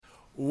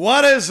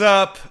What is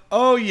up?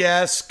 Oh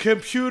yes,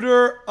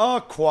 computer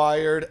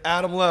acquired.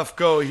 Adam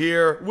Lefko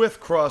here with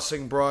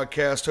Crossing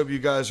Broadcast. Hope you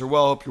guys are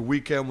well. Hope your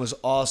weekend was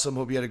awesome.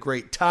 Hope you had a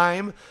great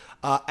time.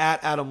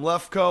 At Adam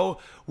Lefko,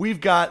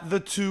 we've got the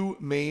two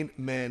main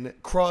men,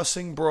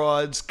 Crossing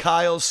Broads,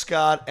 Kyle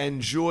Scott and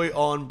Joy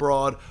on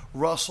Broad,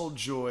 Russell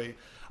Joy.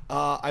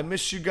 I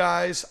miss you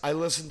guys. I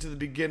listened to the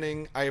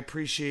beginning. I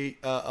appreciate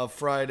of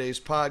Friday's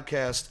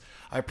podcast.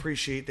 I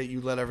appreciate that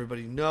you let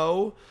everybody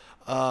know.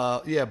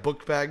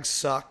 Book bags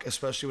suck,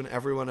 especially when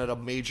everyone at a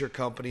major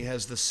company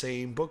has the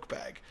same book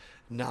bag.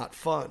 Not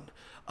fun.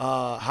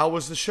 How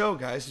was the show,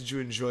 guys? Did you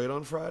enjoy it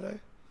on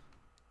Friday?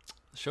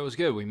 The show was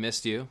good. We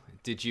missed you.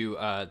 Did you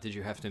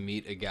have to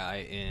meet a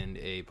guy in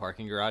a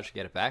parking garage to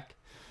get it back?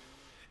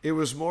 It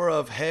was more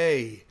of,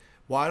 hey,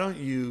 why don't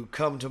you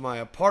come to my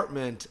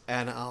apartment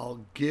and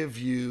I'll give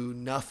you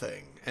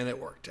nothing? And it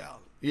worked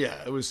out.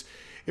 Yeah, it was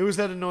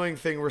that annoying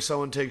thing where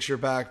someone takes your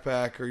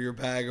backpack or your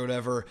bag or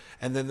whatever,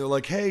 and then they're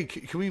like, hey,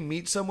 can we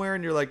meet somewhere?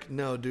 And you're like,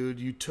 no, dude,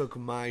 you took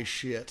my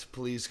shit.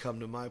 Please come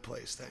to my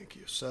place. Thank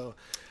you. So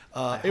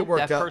it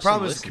worked out.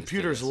 Problem is the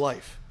computer's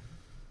life.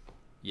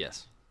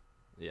 Yes.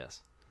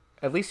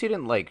 At least you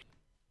didn't, like...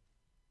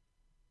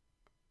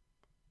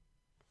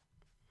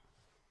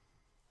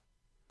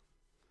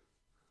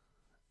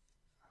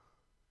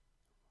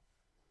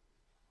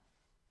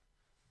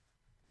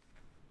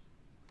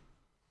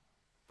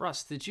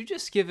 Russ, did you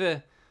just give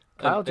a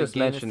Kyle just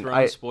Game mentioned, of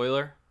Thrones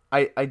spoiler?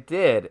 I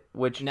did,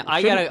 which Now,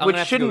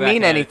 shouldn't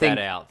mean anything.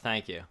 That out.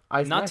 Thank you.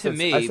 Not to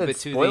me, I said but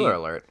to spoiler the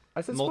alert. I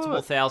said multiple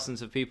spoiler.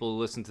 thousands of people who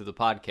listen to the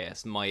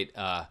podcast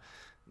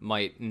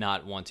might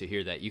not want to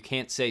hear that. You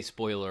can't say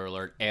spoiler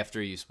alert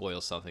after you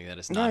spoil something. That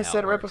is not. No, I how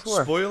said it right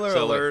before. Spoiler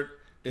alert.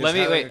 Is let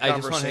me having wait. a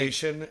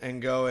conversation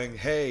and going,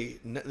 hey,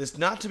 it's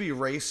not to be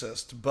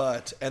racist,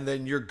 but, and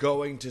then you're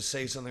going to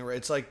say something right.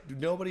 It's like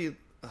nobody.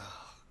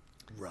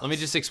 Let me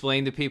just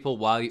explain to people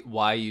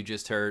why you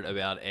just heard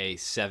about a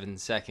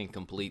 7-second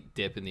complete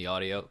dip in the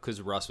audio,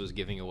 because Russ was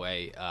giving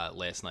away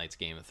last night's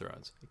Game of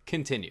Thrones.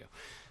 Continue.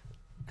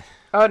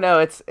 Oh no,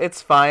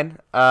 it's fine.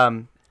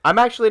 I'm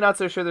actually not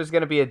so sure there's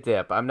going to be a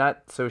dip. I'm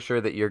not so sure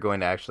that you're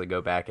going to actually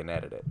go back and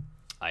edit it.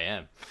 I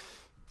am.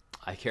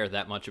 I care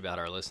that much about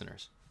our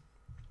listeners.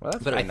 Well,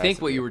 that's but very I nice think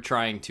of what you were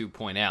trying to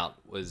point out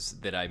was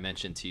that I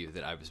mentioned to you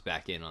that I was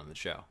back in on the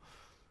show.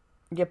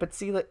 Yeah, but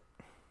see, like,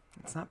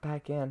 it's not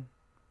back in.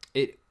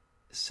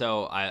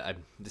 So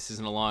this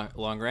isn't a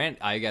long rant.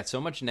 I got so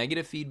much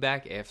negative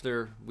feedback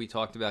after we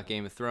talked about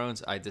Game of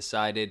Thrones. I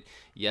decided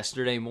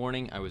yesterday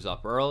morning, I was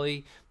up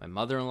early. My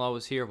mother-in-law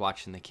was here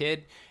watching the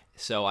kid.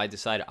 So I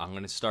decided I'm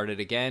going to start it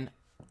again.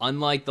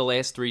 Unlike the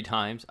last 3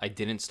 times, I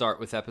didn't start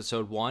with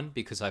episode 1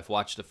 because I've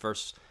watched the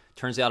first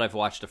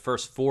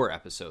 4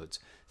 episodes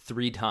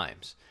 3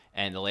 times.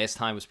 And the last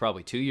time was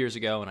probably 2 years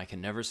ago, and I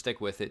can never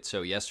stick with it.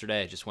 So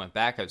yesterday I just went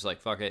back. I was like,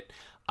 fuck it.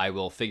 I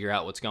will figure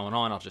out what's going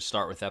on. I'll just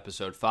start with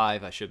episode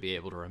 5. I should be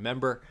able to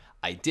remember.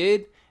 I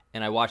did,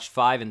 and I watched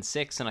 5 and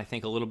 6, and I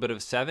think a little bit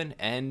of 7,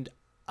 and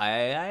I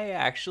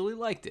actually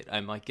liked it.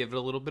 I might give it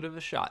a little bit of a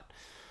shot.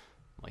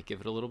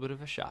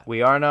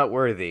 We are not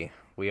worthy.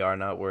 Yeah,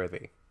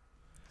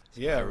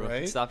 Everyone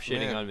right? Stop shitting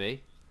Man. on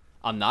me.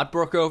 I'm not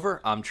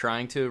Brookover. I'm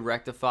trying to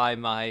rectify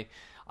my...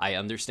 I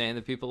understand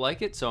that people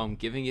like it, so I'm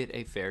giving it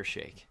a fair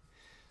shake.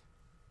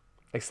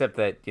 Except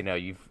that,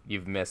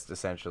 you've missed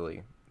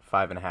essentially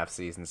 5.5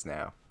 seasons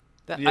now.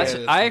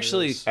 I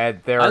actually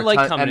And I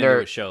like coming into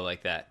a show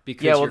like that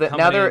because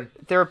now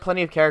there are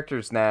plenty of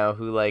characters now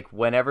who, like,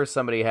 whenever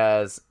somebody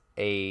has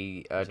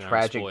a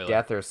tragic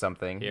death or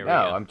something.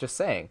 I'm just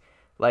saying,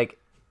 like,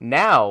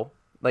 now,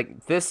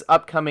 like, this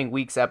upcoming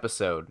week's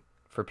episode,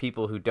 for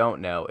people who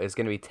don't know, is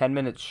going to be 10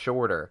 minutes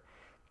shorter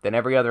than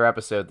every other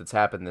episode that's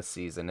happened this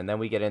season, and then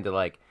we get into,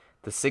 like,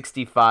 the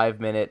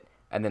 65-minute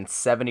and then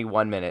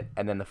 71-minute,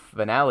 and then the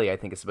finale, I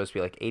think, is supposed to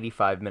be like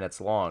 85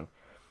 minutes long.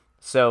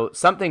 So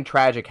something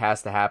tragic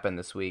has to happen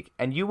this week,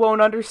 and you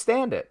won't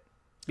understand it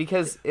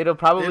because it'll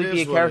probably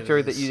be a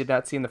character that you did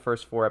not see in the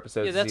first 4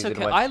 episodes. Yeah, that's of okay.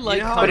 season 1. I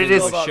like but it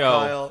is a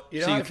show You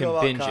know so how you I feel can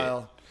about binge Kyle?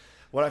 it.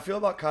 What I feel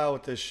about Kyle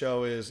with this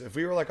show is if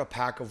we were like a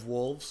pack of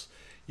wolves,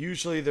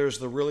 usually there's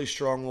the really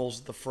strong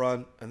wolves at the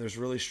front and there's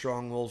really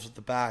strong wolves at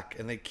the back,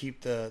 and they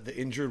keep the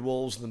injured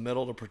wolves in the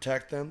middle to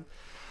protect them.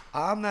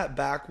 I'm that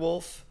back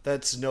wolf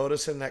that's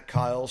noticing that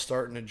Kyle's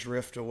starting to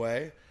drift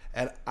away,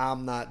 and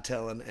I'm not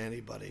telling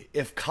anybody.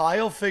 If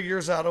Kyle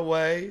figures out a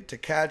way to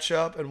catch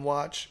up and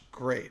watch,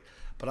 great.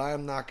 But I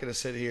am not going to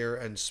sit here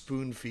and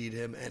spoon feed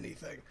him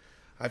anything.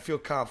 I feel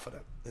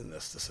confident in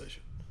this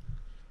decision.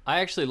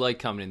 I actually like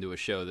coming into a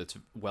show that's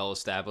well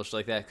established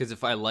like that because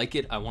if I like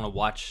it, I want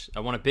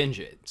to binge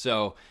it.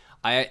 So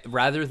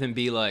rather than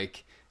be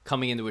like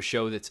coming into a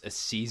show that's a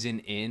season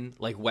in,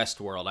 like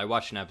Westworld. I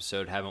watched an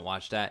episode, haven't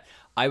watched that.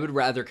 I would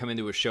rather come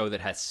into a show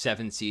that has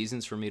 7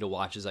 seasons for me to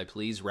watch as I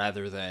please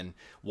rather than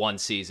 1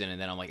 season and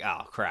then I'm like,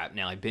 oh crap,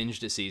 now I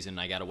binged a season and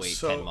I gotta wait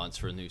 10 months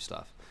for new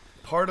stuff.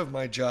 Part of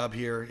my job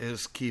here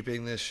is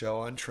keeping this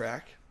show on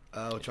track,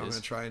 which I'm going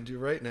to try and do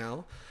right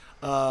now.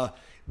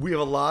 We have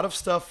a lot of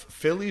stuff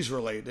Phillies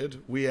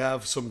related. We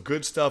have some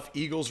good stuff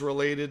Eagles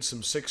related,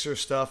 some Sixer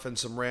stuff, and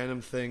some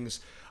random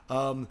things.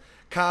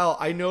 Kyle,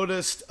 I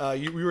noticed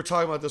we were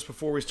talking about this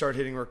before we started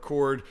hitting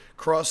record.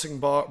 Crossing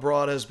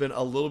Broad has been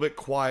a little bit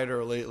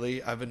quieter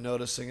lately. I've been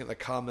noticing in the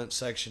comment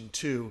section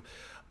too.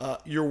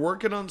 You're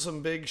working on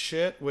some big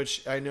shit,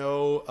 which I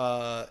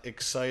know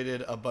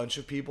excited a bunch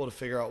of people to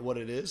figure out what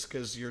it is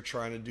because you're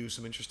trying to do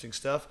some interesting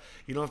stuff.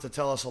 You don't have to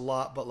tell us a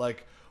lot, but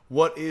like,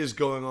 what is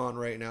going on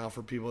right now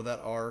for people that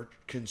are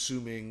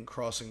consuming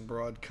Crossing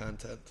Broad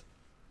content?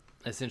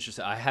 That's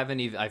interesting.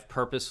 I've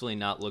purposely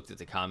not looked at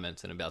the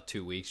comments in about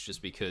 2 weeks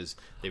just because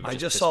I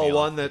just saw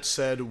one that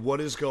said, "What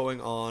is going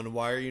on?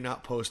 Why are you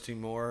not posting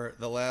more?"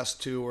 The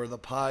last two are the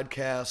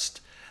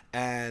podcast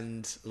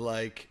and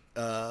like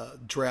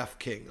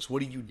DraftKings.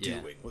 What are you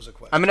doing? Was a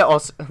question. I'm gonna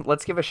also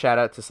let's give a shout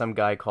out to some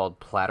guy called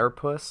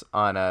Platypus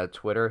on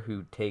Twitter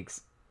who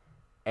takes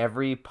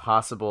every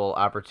possible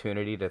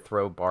opportunity to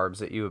throw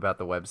barbs at you about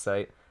the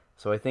website.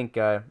 So I think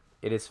it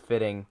is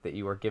fitting that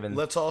you are given.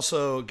 Let's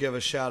also give a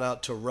shout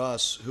out to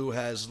Russ, who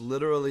has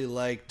literally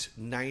liked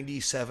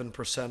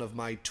 97% of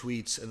my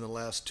tweets in the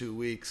last 2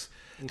 weeks,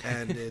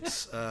 and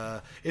it's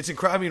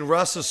incredible. I mean,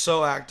 Russ is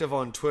so active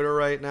on Twitter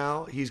right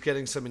now. He's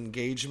getting some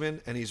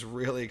engagement, and he's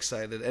really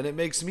excited, and it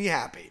makes me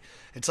happy.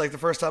 It's like the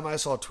first time I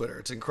saw Twitter.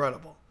 It's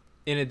incredible.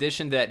 In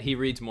addition, that he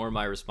reads more of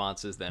my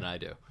responses than I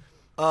do.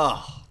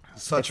 Oh,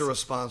 such a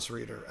response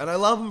reader, and I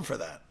love him for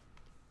that.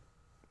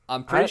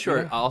 I'm pretty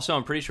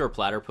sure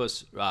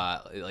Platypus,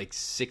 like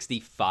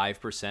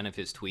 65% of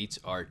his tweets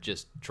are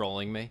just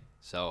trolling me.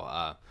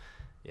 So,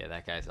 yeah,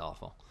 that guy's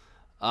awful.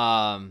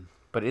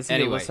 But is he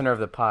a listener of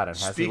the pod, and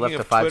has he left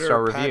a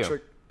 5-star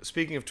review?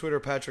 Speaking of Twitter,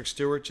 Patrick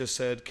Stewart just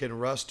said, "Can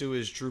Russ do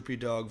his droopy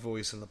dog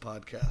voice in the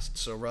podcast?"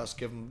 So, Russ,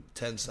 give him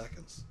 10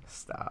 seconds.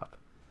 Stop.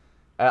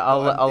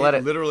 I'll let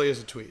it. Literally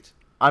is a tweet.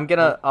 I'll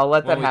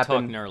let that happen.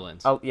 When we talk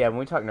Nerlens. Yeah, when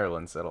we talk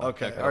Nerlens, it'll.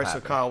 Okay. All right.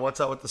 So, Kyle, what's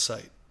up with the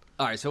site?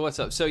 All right, so what's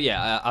up? So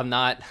yeah, I'm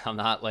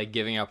not like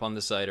giving up on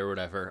the site or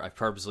whatever. I've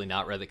purposely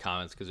not read the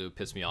comments because it would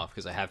piss me off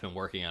because I have been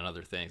working on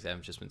other things. I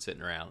haven't just been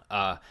sitting around.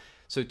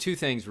 So two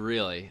things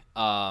really.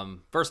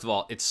 First of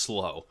all, it's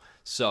slow.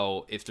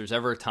 So if there's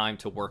ever a time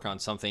to work on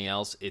something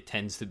else, it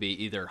tends to be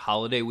either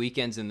holiday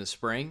weekends in the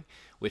spring,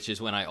 which is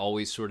when I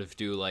always sort of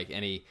do like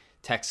any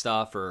tech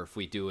stuff, or if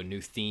we do a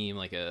new theme,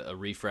 like a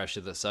refresh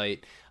of the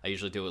site, I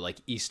usually do it like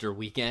Easter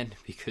weekend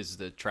because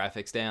the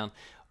traffic's down.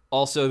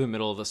 Also, the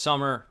middle of the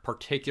summer,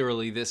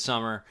 particularly this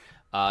summer,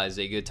 is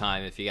a good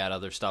time if you got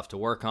other stuff to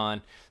work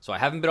on. So I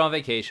haven't been on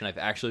vacation. I've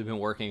actually been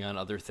working on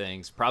other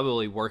things,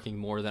 probably working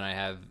more than I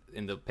have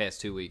in the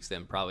past 2 weeks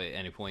than probably at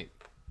any point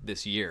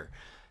this year.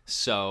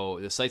 So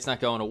the site's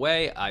not going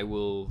away.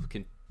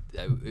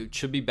 It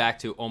should be back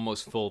to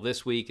almost full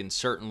this week, and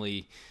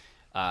certainly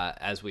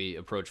as we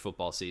approach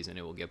football season,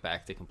 it will get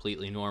back to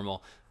completely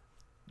normal.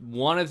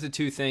 One of the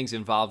two things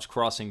involves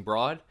Crossing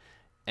Broad.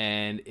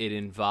 And it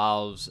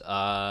involves,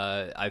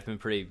 I've been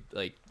pretty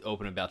like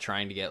open about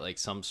trying to get like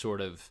some sort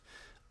of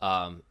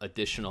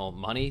additional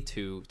money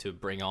to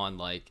bring on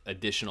like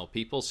additional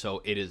people,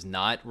 so it is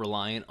not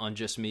reliant on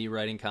just me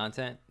writing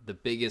content. The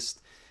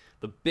biggest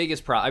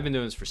problem, I've been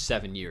doing this for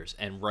 7 years,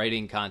 and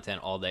writing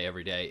content all day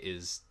every day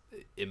is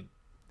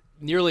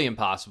nearly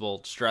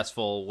impossible,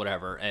 stressful,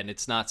 whatever, and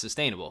it's not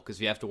sustainable because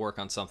you have to work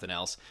on something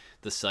else.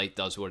 The site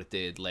does what it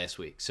did last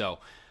week, so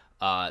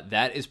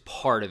that is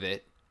part of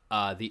it.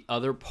 The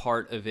other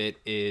part of it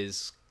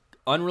is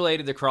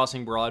unrelated to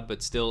Crossing Broad,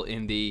 but still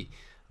in the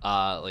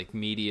like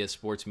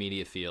sports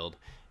media field.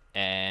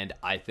 And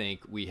I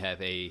think we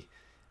have a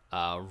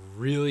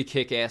really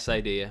kick-ass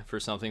idea for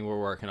something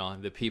we're working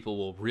on that people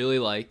will really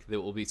like,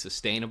 that will be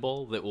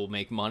sustainable, that will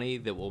make money,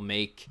 that will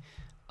make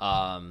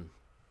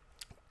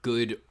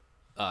good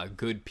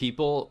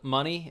people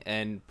money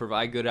and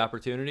provide good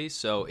opportunities.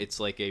 So it's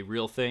like a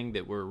real thing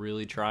that we're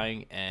really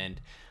trying,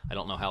 and I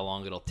don't know how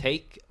long it'll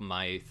take.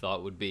 My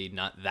thought would be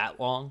not that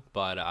long,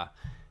 but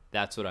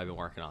that's what I've been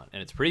working on.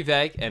 And it's pretty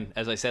vague, and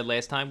as I said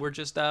last time, we're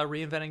just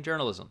reinventing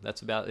journalism.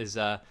 That's about as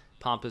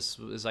pompous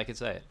as I could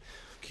say it.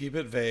 Keep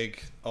it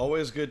vague.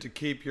 Always good to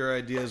keep your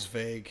ideas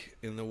vague.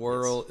 In the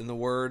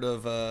word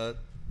of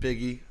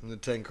Biggie in the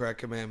 10 Crack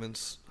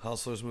Commandments,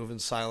 hustlers move in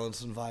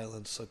silence and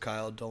violence. So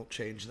Kyle, don't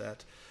change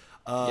that.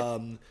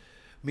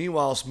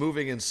 Meanwhile,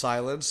 moving in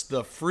silence,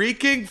 the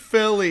freaking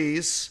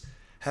Phillies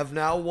have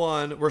now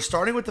won. We're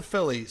starting with the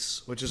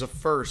Phillies, which is a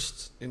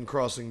first in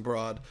Crossing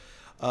Broad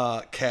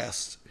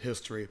cast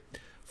history.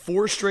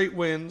 4 straight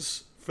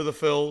wins for the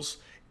Phils,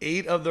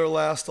 8 of their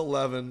last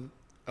 11.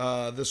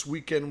 This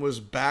weekend was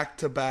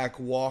back-to-back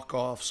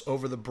walk-offs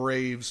over the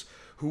Braves,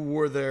 who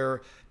wore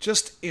their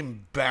just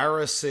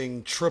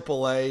embarrassing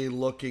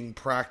AAA-looking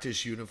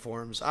practice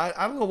uniforms.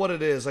 I don't know what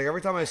it is. Like,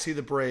 every time I see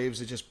the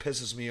Braves, it just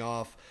pisses me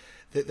off.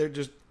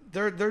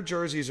 Their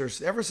jerseys are,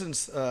 ever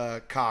since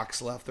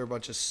Cox left, they're a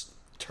bunch of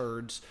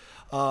turds.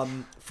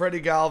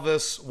 Freddie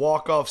Galvis,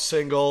 walk-off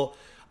single.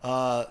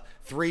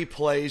 3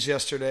 plays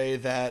yesterday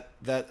that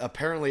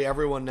apparently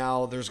everyone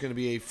now, there's going to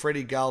be a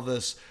Freddie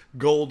Galvis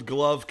Gold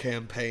Glove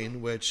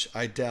campaign, which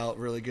I doubt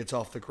really gets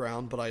off the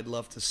ground, but I'd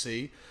love to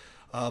see.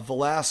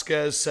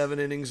 Velasquez, 7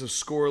 innings of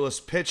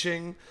scoreless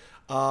pitching.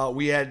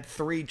 We had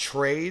 3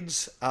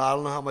 trades. I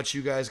don't know how much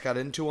you guys got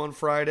into on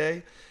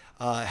Friday.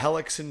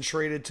 Hellickson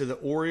traded to the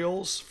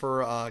Orioles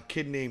for a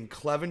kid named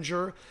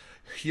Clevenger.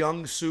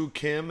 Hyung-Soo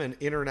Kim and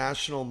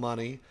international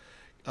money.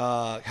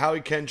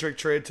 Howie Kendrick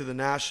traded to the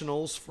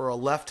Nationals for a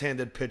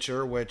left-handed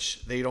pitcher,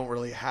 which they don't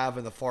really have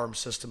in the farm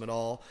system at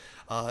all.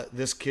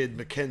 This kid,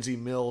 Mackenzie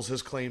Mills,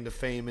 his claim to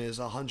fame is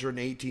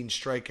 118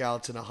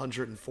 strikeouts in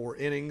 104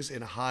 innings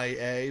in high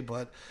A,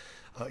 but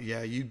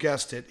yeah, you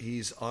guessed it,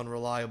 he's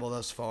unreliable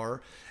thus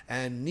far.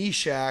 And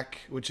Nishak,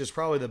 which is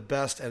probably the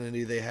best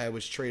entity they had,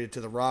 was traded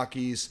to the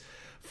Rockies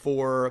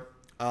for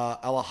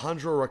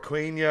Alejandro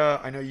Raquena.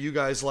 I know you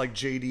guys like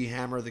J.D.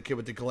 Hammer, the kid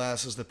with the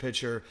glasses, the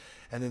pitcher.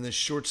 And then the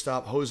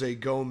shortstop, Jose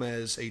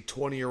Gomez, a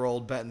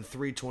 20-year-old batting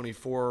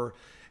 .324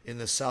 in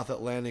the South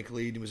Atlantic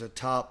League. He was a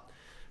top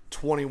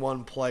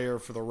 21 player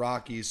for the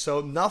Rockies.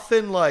 So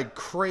nothing like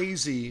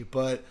crazy,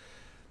 but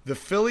the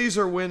Phillies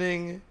are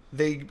winning.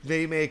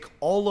 They make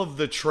all of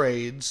the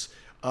trades.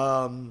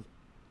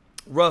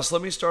 Russ,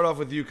 let me start off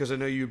with you because I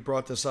know you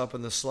brought this up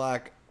in the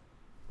Slack.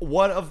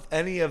 What of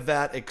any of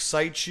that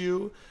excites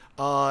you?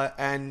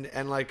 And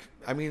like,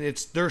 I mean,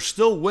 they're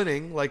still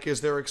winning. Like,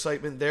 is there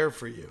excitement there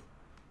for you?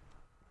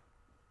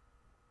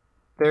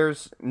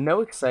 There's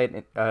no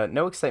excitement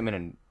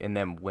in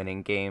them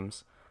winning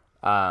games.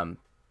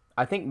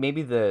 I think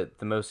maybe the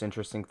most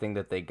interesting thing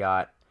that they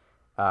got,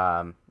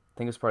 I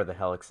think it was part of the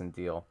Hellickson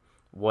deal,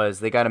 was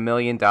they got $1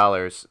 million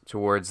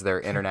towards their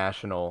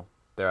international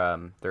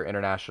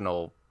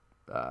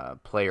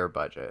player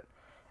budget.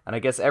 And I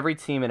guess every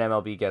team in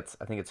MLB gets,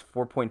 I think it's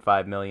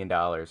 $4.5 million.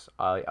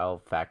 I'll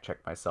fact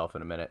check myself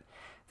in a minute.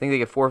 I think they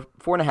get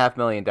 $4.5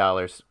 million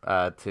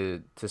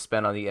to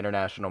spend on the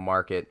international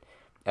market.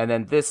 And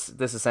then this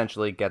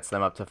essentially gets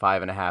them up to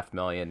 $5.5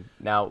 million.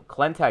 Now,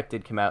 Klentak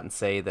did come out and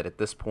say that at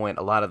this point,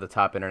 a lot of the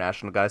top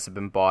international guys have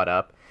been bought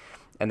up,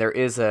 and there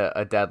is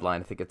a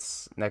deadline. I think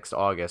it's next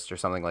August or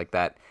something like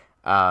that,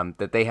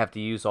 that they have to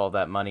use all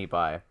that money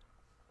by.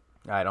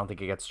 I don't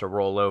think it gets to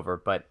roll over,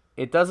 but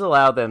it does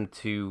allow them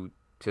to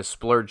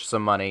splurge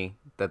some money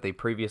that they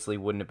previously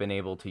wouldn't have been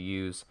able to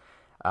use,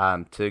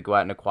 to go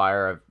out and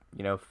acquire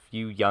a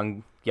few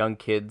young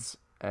kids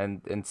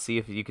and see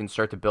if you can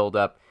start to build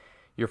up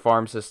your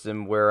farm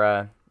system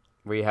where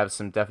you have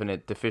some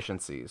definite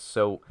deficiencies.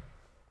 So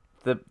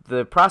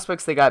the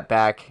prospects they got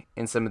back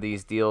in some of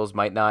these deals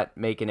might not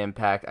make an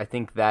impact. I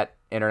think that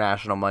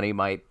international money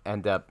might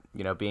end up,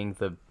 being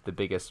the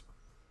biggest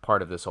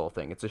part of this whole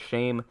thing. It's a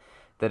shame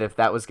that if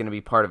that was going to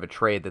be part of a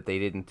trade, that they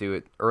didn't do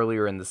it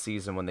earlier in the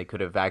season when they could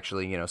have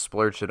actually,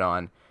 splurged it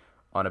on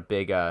a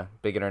big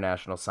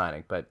international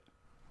signing. But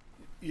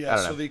yeah,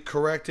 so the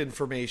correct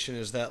information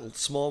is that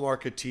small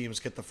market teams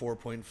get the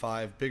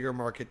 4.5, bigger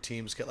market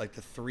teams get like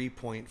the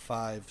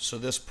 3.5. So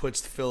this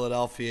puts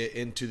Philadelphia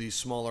into the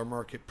smaller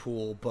market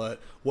pool, but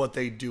what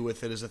they do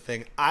with it is a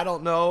thing. I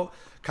don't know,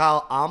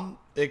 Kyle. I'm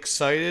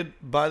excited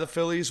by the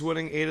Phillies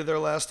winning 8 of their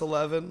last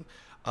 11.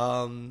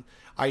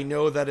 I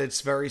know that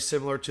it's very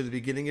similar to the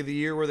beginning of the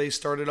year where they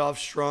started off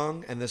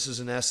strong, and this is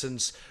in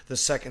essence the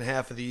second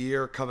half of the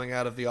year coming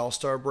out of the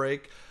All-Star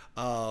break.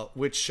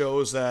 Which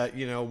shows that,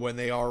 when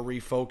they are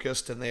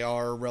refocused and they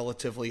are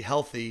relatively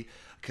healthy,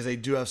 because they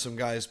do have some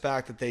guys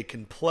back that they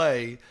can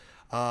play.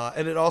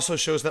 And it also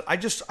shows that I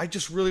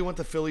just really want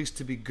the Phillies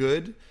to be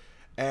good,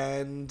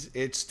 and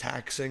it's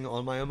taxing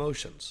on my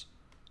emotions.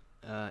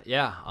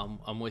 Yeah,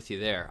 I'm with you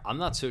there. I'm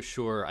not so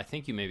sure. I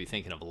think you may be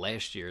thinking of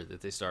last year that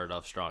they started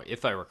off strong.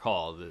 If I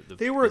recall,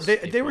 they were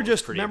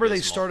just remember abysmal.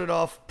 They started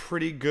off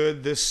pretty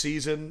good this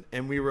season,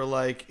 and we were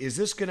like, "Is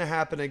this going to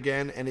happen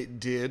again?" And it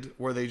did,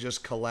 where they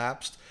just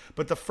collapsed.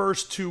 But the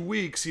first 2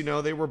 weeks,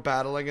 they were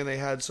battling, and they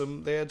had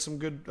some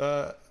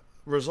good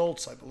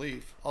results, I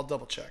believe. I'll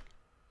double check.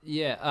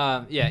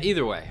 Yeah.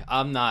 Either way,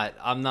 I'm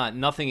not.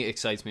 Nothing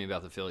excites me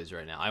about the Phillies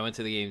right now. I went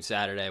to the game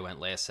Saturday. I went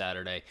last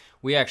Saturday.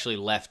 We actually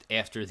left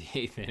after the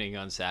 8th inning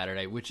on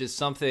Saturday, which is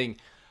something.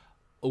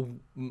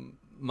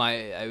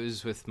 I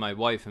was with my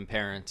wife and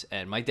parents,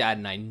 and my dad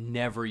and I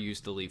never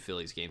used to leave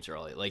Phillies games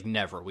early. Like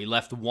never. We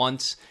left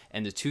once,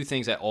 and the 2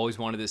 things I always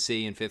wanted to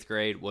see in 5th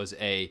grade was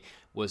a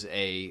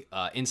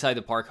inside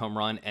the park home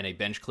run and a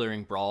bench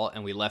clearing brawl,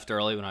 and we left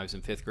early when I was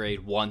in 5th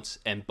grade once,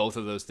 and both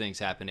of those things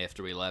happened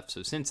after we left.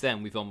 So since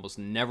then, we've almost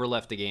never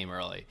left a game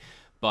early.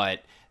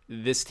 But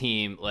this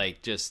team,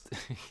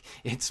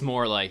 it's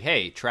more like,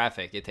 hey,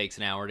 traffic, it takes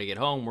an hour to get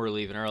home, we're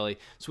leaving early.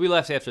 So we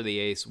left after the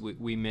 8th.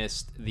 We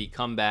missed the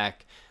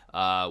comeback.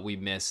 We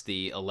missed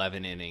the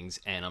 11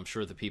 innings, and I'm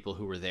sure the people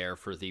who were there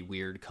for the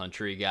Weird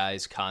Country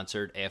Guys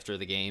concert after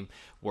the game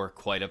were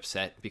quite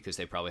upset because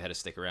they probably had to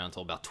stick around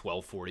until about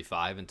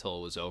 12:45 until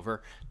it was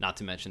over, not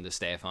to mention the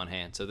staff on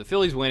hand. So the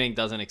Phillies winning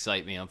doesn't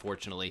excite me,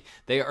 unfortunately.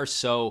 They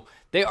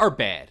are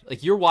bad.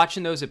 Like, you're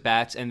watching those at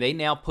bats, and they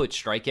now put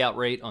strikeout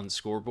rate on the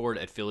scoreboard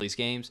at Phillies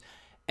games,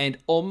 And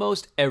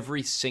almost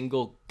every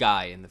single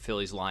guy in the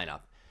Phillies lineup,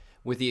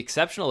 with the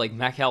exception of like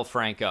Maikel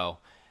Franco,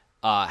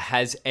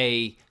 has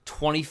a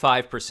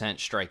 25%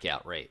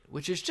 strikeout rate,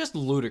 which is just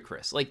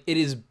ludicrous. Like, it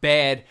is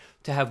bad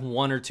to have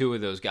one or two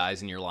of those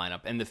guys in your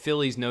lineup. And the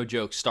Phillies, no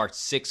joke, start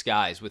 6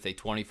 guys with a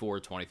 24 or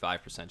 25%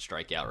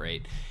 strikeout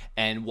rate.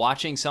 And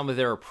watching some of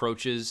their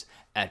approaches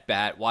at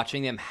bat,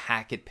 watching them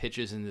hack at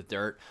pitches in the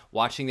dirt,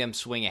 watching them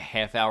swing a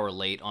half hour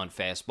late on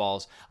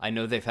fastballs. I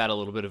know they've had a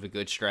little bit of a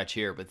good stretch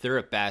here, but their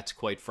at bats,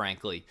 quite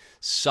frankly,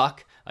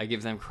 suck. I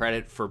give them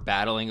credit for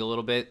battling a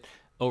little bit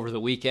over the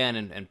weekend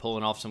and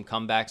pulling off some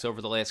comebacks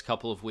over the last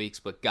couple of weeks.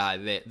 But,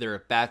 God, their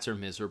at-bats are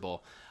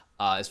miserable.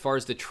 As far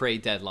as the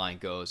trade deadline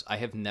goes, I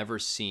have never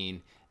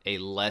seen a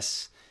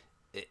less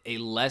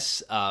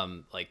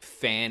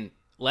fan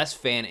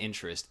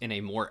interest in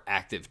a more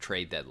active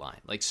trade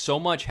deadline. Like, so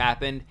much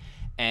happened,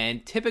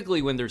 and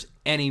typically when there's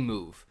any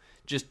move,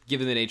 just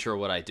given the nature of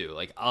what I do,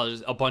 like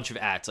a bunch of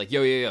ads, like,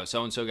 yo,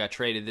 so-and-so got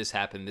traded, this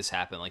happened,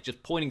 like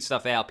just pointing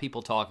stuff out,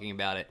 people talking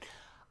about it.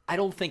 I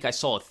don't think I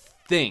saw a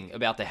thing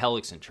about the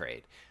Hellickson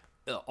trade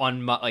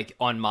on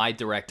my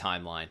direct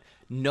timeline.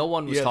 No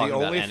one was talking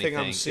about anything.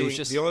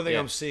 The only thing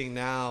I'm seeing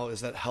now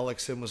is that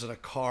Hellickson was in a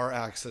car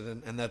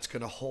accident, and that's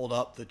going to hold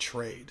up the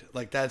trade.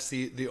 Like, that's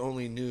the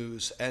only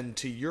news. And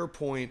to your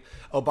point,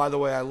 oh, by the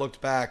way, I looked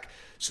back.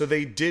 So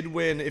they did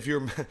win.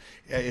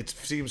 It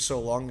seems so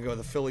long ago.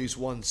 The Phillies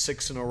won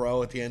 6 in a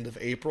row at the end of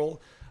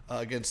April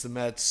against the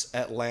Mets,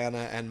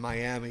 Atlanta, and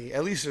Miami.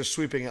 At least they're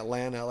sweeping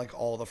Atlanta like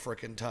all the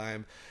frickin'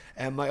 time.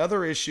 And my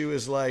other issue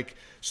is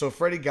so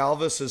Freddie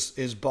Galvis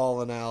is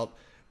balling out.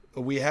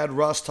 We had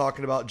Russ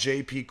talking about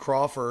J.P.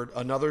 Crawford,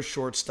 another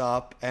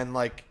shortstop, and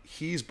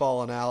he's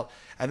balling out.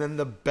 And then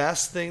the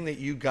best thing that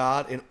you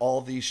got in all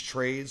these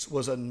trades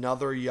was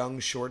another young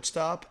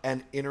shortstop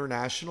and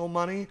international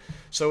money.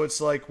 So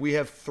it's like we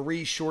have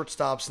 3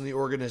 shortstops in the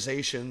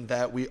organization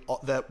that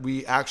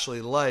we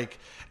actually like,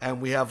 and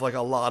we have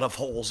a lot of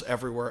holes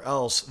everywhere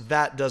else.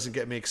 That doesn't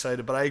get me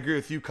excited. But I agree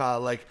with you,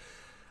 Kyle.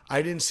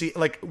 I didn't see,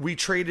 we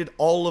traded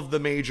all of the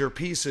major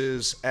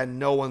pieces and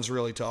no one's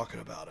really talking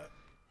about it.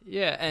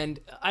 Yeah, and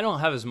I don't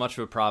have as much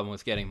of a problem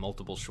with getting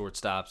multiple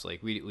shortstops.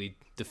 Like, we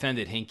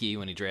defended Hinkie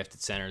when he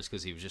drafted centers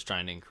because he was just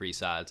trying to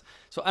increase odds.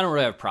 So I don't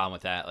really have a problem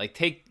with that.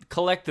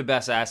 Collect the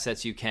best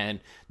assets you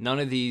can. None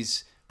of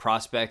these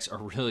prospects are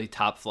really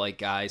top flight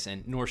guys,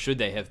 and nor should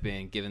they have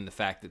been, given the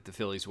fact that the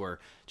Phillies were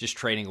just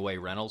trading away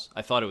Reynolds.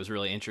 I thought it was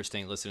really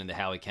interesting listening to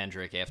Howie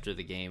Kendrick after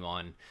the game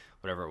on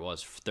whatever it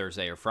was,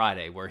 Thursday or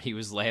Friday, where he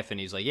was laughing.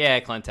 He's like, yeah,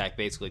 Klentak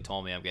basically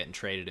told me I'm getting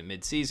traded at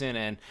midseason,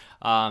 and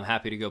I'm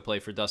happy to go play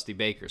for Dusty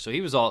Baker. So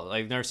he was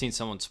I've never seen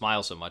someone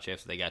smile so much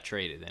after they got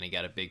traded. Then he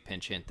got a big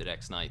pinch hit the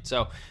next night.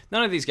 So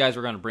none of these guys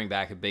were going to bring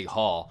back a big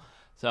haul.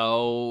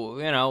 So,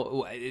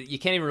 you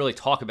can't even really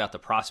talk about the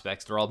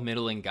prospects. They're all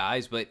middling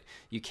guys, but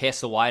you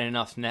cast a wide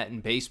enough net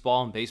in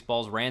baseball, and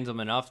baseball's random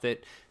enough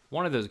that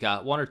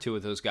one or two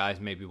of those guys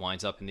maybe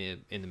winds up in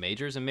the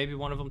majors, and maybe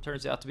one of them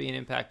turns out to be an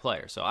impact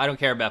player. So I don't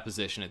care about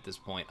position at this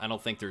point. I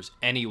don't think there's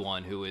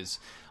anyone who is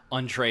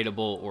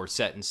untradeable or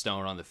set in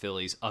stone on the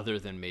Phillies other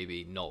than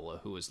maybe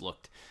Nola, who has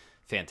looked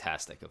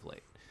fantastic of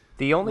late.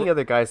 The only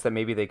other guys that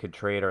maybe they could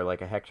trade are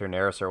like a Hector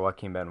Neris or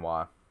Joaquin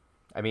Benoit.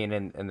 I mean,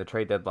 and the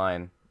trade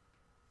deadline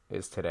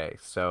is today.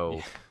 So...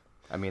 Yeah.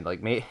 I mean,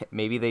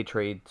 maybe they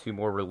trade 2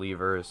 more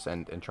relievers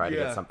and try to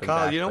get something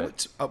Kyle,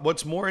 back.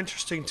 What's more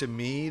interesting to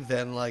me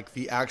than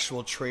the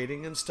actual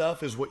trading and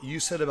stuff is what you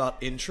said about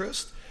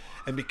interest.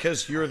 And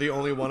because you're the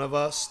only one of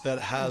us that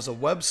has a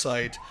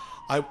website,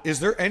 is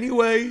there any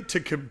way to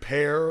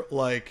compare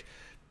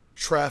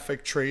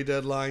traffic trade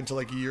deadline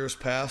to years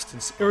past,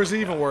 or is it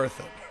even worth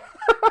it?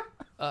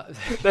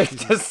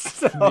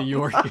 New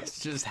York is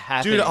just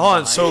happening. Dude, hold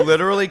on. So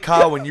literally,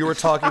 Kyle, when you were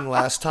talking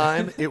last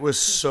time, it was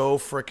so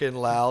freaking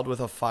loud with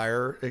a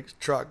fire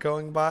truck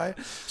going by.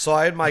 So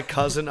I had my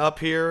cousin up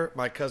here,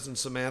 my cousin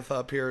Samantha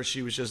up here.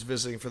 She was just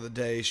visiting for the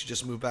day. She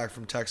just moved back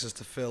from Texas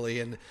to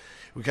Philly, and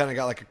we kind of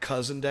got a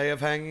cousin day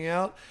of hanging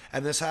out.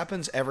 And this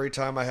happens every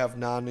time I have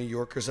non-New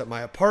Yorkers at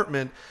my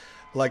apartment.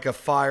 A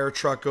fire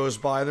truck goes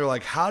by, and they're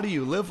like, how do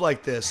you live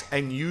like this?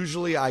 And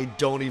usually I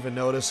don't even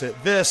notice it.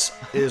 This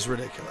is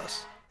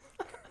ridiculous.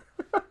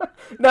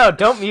 No,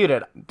 don't mute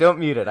it. Don't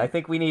mute it. I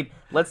think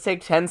let's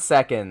take 10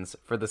 seconds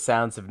for the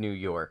sounds of New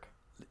York.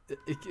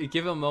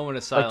 Give a moment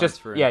of silence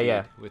for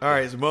yeah. All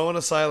right, a moment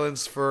of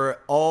silence for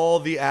all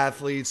the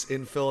athletes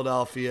in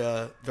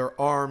Philadelphia, their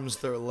arms,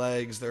 their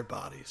legs, their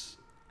bodies.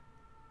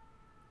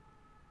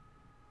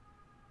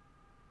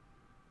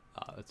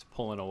 It's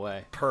pulling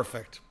away.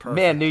 Perfect.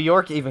 Man, New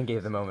York even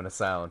gave the moment of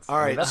silence. All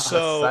right,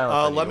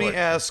 so let me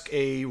ask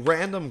a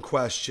random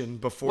question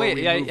before we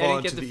move on to the Eagles.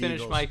 I didn't get to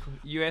finish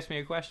you asked me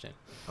a question.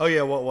 Oh,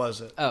 yeah, what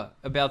was it? Oh,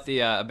 about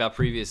about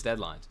previous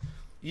deadlines.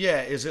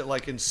 Yeah, is it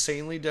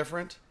insanely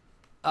different?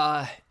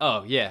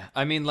 Yeah.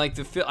 I mean,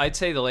 I'd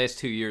say the last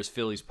 2 years,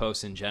 Phillies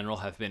posts in general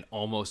have been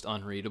almost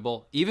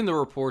unreadable. Even the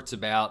reports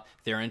about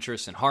their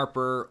interest in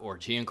Harper or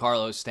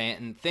Giancarlo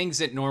Stanton, things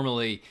that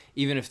normally,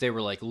 even if they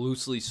were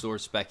loosely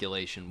sourced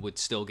speculation, would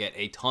still get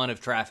a ton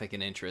of traffic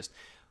and interest,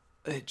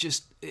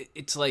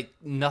 it's like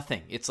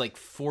nothing. It's like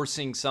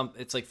forcing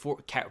it's like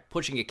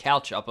pushing a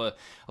couch up a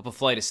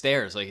flight of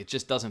stairs. Like it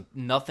just doesn't.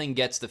 Nothing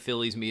gets the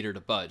Phillies meter to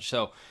budge.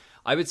 So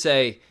I would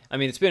say, I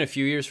mean, it's been a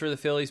few years for the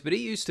Phillies, but it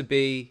used to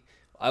be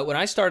when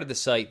I started the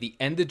site, the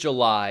end of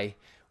July.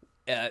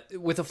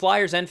 With the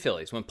Flyers and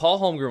Phillies, when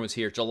Paul Holmgren was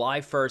here, July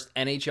 1st,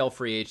 NHL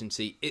free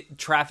agency,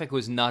 traffic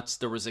was nuts.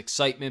 There was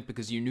excitement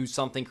because you knew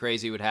something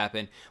crazy would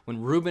happen. When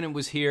Ruben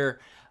was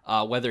here,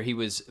 whether he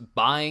was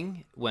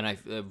buying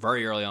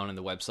very early on in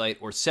the website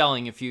or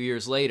selling a few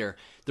years later,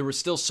 there was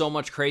still so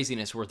much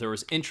craziness where there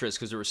was interest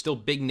because there were still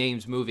big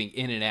names moving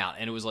in and out.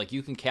 And it was like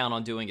you can count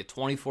on doing a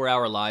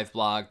 24-hour live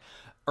blog.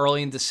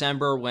 Early in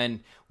December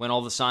when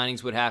all the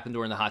signings would happen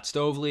during the Hot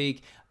Stove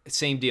League,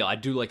 same deal.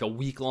 I'd do like a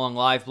week-long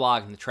live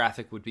blog and the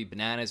traffic would be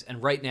bananas.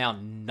 And right now,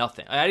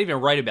 nothing. I didn't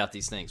even write about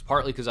these things,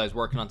 partly because I was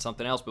working on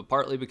something else, but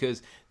partly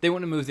because they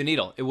wouldn't have moved the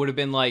needle. It would have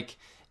been like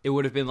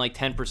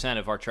 10%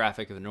 of our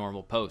traffic of a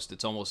normal post.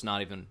 It's almost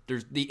not even.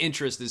 The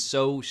interest is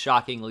so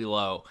shockingly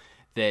low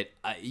that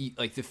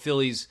like the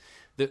Phillies.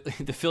 The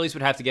Phillies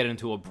would have to get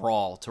into a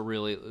brawl to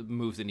really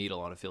move the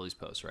needle on a Phillies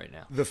post right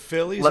now. The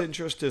Phillies'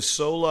 interest is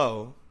so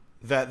low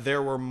that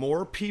there were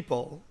more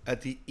people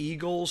at the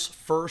Eagles'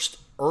 first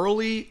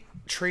early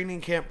training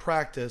camp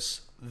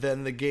practice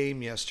than the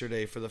game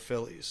yesterday for the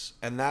Phillies.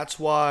 And that's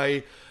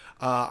why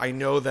I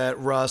know that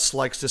Russ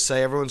likes to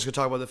say everyone's going to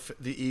talk about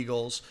the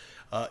Eagles.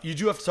 You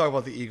do have to talk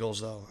about the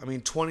Eagles, though. I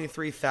mean,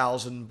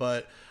 23,000,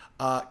 but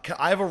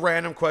I have a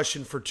random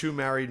question for two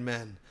married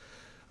men.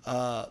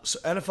 So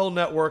NFL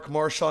Network,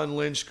 Marshawn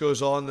Lynch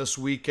goes on this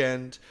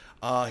weekend.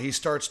 He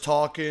starts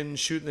talking,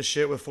 shooting the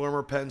shit with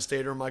former Penn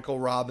Stater Michael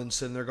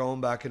Robinson. They're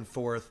going back and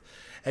forth.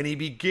 And he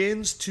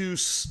begins to,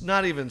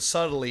 not even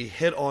subtly,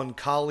 hit on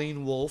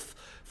Colleen Wolfe,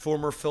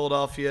 former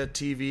Philadelphia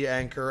TV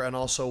anchor and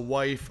also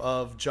wife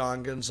of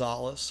John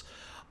Gonzalez.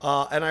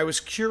 And I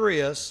was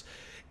curious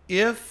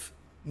if,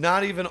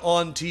 not even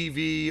on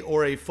TV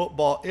or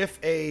if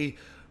a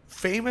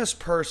famous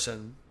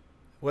person,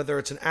 whether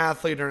it's an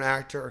athlete or an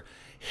actor,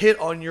 hit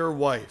on your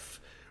wife,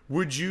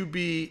 would you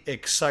be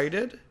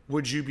excited?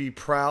 Would you be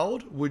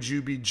proud? Would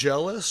you be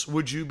jealous?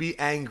 Would you be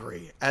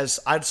angry? As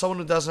someone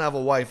who doesn't have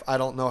a wife, I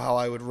don't know how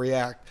I would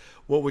react.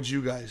 What would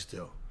you guys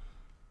do?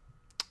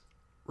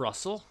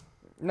 Russell?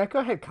 No, go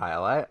ahead,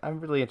 Kyle. I'm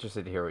really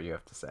interested to hear what you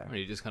have to say. Are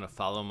you just going to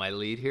follow my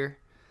lead here?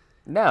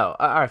 No.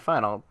 All right,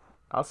 fine.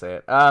 I'll say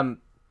it.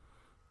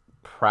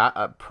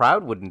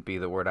 Proud wouldn't be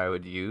the word I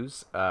would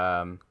use.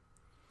 I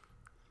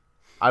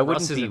wouldn't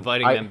Russ is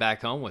inviting them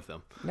back home with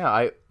them.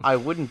 No, I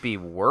wouldn't be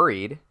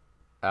worried.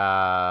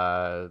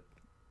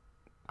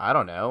 I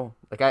don't know.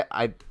 Like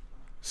I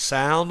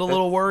sound a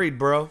little worried,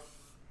 bro.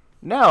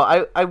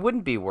 No, I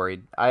wouldn't be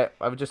worried. I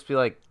would just be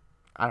like,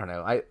 I don't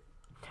know. I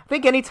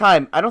think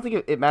anytime. I don't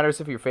think it matters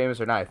if you're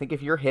famous or not. I think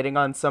if you're hitting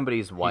on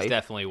somebody's wife, he's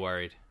definitely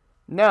worried.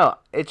 No,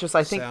 it's just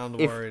I think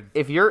worried.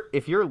 if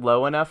you're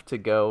low enough to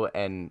go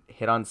and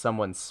hit on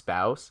someone's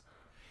spouse,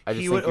 I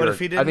think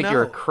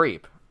you're a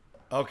creep.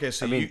 Okay,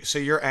 so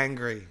you're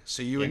angry.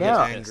 So you would get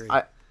angry.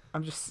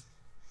 I'm just.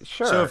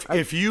 Sure. So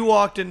if you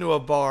walked into a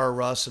bar,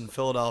 Russ, in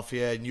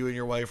Philadelphia, and you and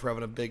your wife were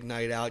having a big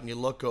night out, and you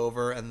look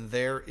over, and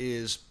there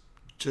is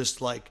just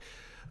like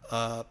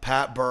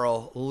Pat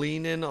Burrell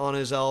leaning on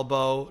his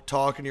elbow,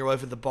 talking to your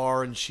wife at the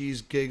bar, and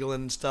she's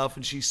giggling and stuff,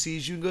 and she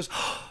sees you and goes,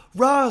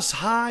 Russ,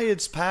 hi,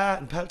 it's Pat.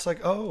 And Pat's like,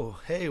 oh,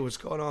 hey, what's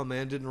going on,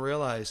 man? Didn't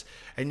realize.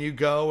 And you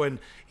go, and,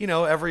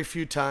 every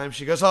few times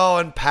she goes, oh,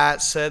 and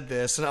Pat said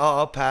this, and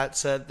oh, Pat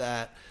said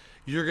that.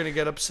 You're going to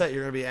get upset.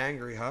 You're going to be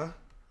angry, huh?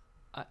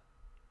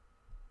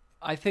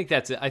 I think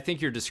that's it. I think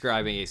you're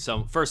describing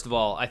first of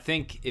all, I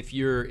think if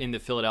you're in the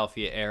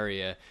Philadelphia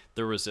area,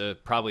 there was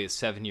probably a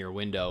 7-year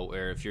window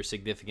where if your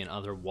significant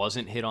other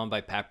wasn't hit on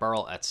by Pat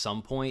Burrell at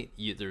some point,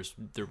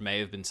 there may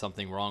have been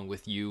something wrong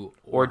with you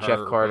or Jeff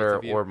Carter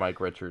or Mike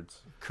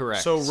Richards.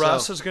 Correct. So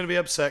Russ is going to be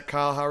upset.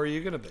 Kyle, how are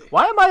you going to be?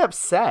 Why am I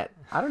upset?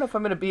 I don't know if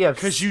I'm going to be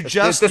upset.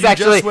 Because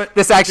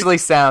this actually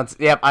sounds.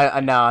 Yep.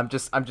 I'm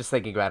just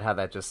thinking about how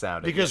that just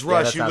sounded. Because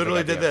Russ, you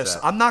literally did this.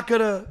 I'm not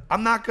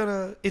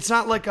gonna. It's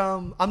not like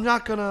I'm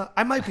not gonna.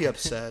 I might be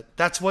upset.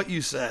 That's what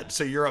you said.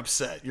 So you're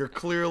upset. You're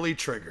clearly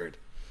triggered.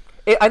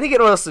 I think it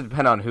will also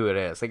depend on who it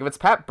is. Like if it's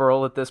Pat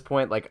Burrell at this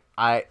point, like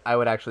I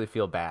would actually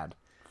feel bad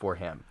for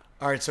him.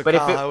 All right. So but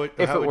Kyle, if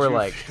it were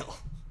like feel?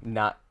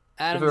 Not.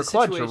 Adam, if it were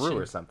Claude Giroux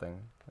or something.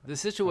 The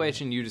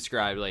situation you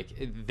described, like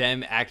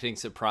them acting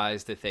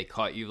surprised that they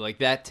caught you, like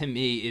that to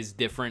me is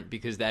different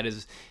because that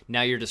is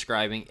now you're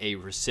describing a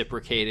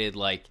reciprocated,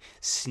 like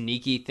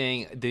sneaky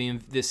thing.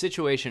 The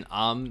situation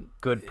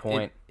good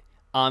point.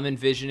 I'm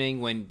envisioning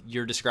when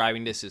you're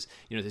describing this is,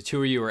 the two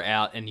of you are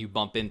out and you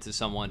bump into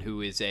someone who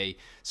is a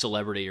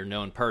celebrity or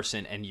known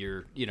person and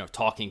you're,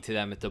 talking to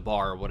them at the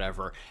bar or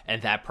whatever,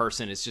 and that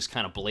person is just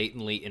kind of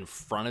blatantly in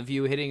front of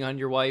you hitting on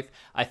your wife.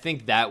 I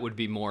think that would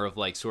be more of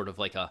like sort of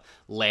like a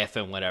laugh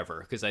and whatever,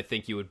 because I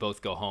think you would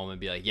both go home and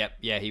be like, yep,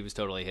 yeah, he was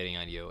totally hitting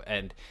on you.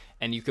 And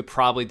you could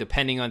probably,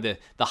 depending on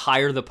the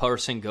higher the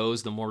person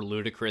goes, the more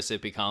ludicrous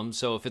it becomes.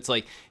 So if it's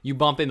like you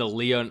bump into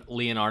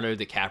Leonardo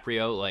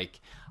DiCaprio, like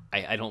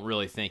I don't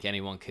really think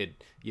anyone could,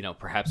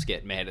 perhaps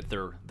get mad at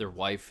their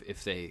wife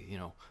if they,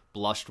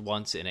 blushed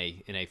once in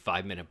a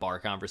 5-minute bar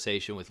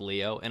conversation with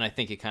Leo. And I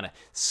think it kind of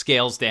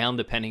scales down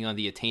depending on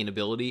the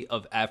attainability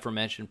of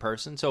aforementioned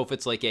person. So if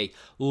it's like a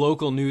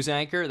local news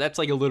anchor, that's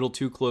like a little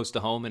too close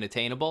to home and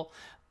attainable.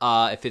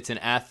 If it's an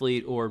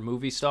athlete or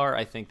movie star,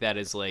 I think that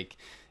is like,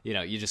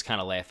 you just kind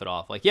of laugh it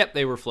off. Like, yep,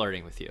 they were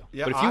flirting with you.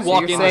 Yep. But if you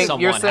walk into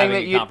someone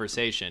having a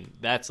conversation,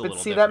 that's a little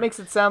different. That makes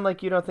it sound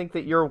like you don't think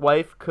that your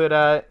wife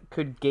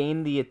could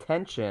gain the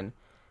attention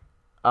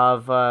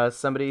of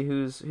somebody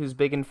who's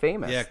big and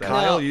famous. Yeah,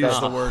 Kyle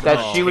used the word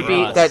that she would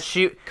be that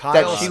she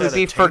would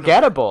be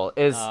forgettable.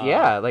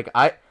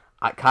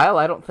 Kyle,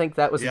 I don't think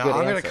that was a good answer.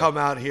 I'm going to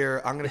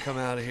come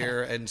out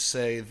here and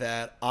say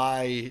that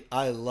I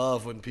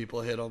love when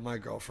people hit on my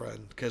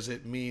girlfriend, because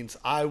it means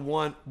I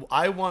want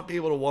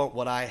people to want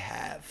what I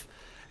have.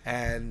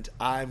 And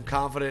I'm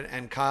confident,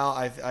 and Kyle,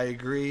 I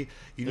agree.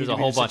 There's a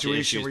whole bunch of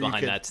issues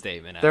behind that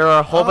statement. There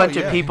are a whole bunch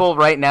of people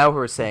right now who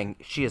are saying,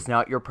 she is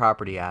not your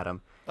property,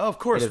 Adam. Oh, of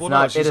course. Well,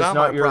 no, she's not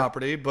my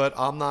property, but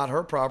I'm not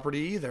her property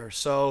either.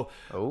 So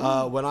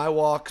when I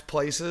walk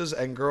places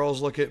and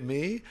girls look at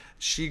me,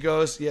 she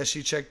goes, yeah,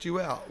 she checked you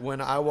out. When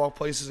I walk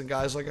places and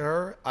guys look at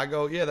her, I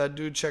go, yeah, that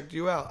dude checked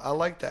you out. I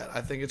like that. I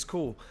think it's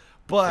cool.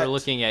 But they're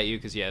looking at you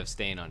because you have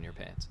stain on your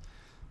pants.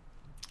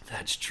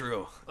 That's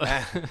true.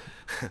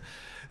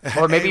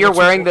 Or maybe you're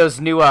wearing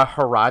those new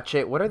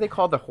Huarache. What are they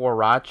called? The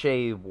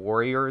Huarache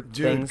Warrior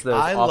things? Dude,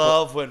 I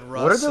love when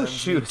Russ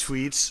sends me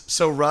tweets.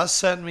 So Russ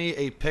sent me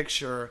a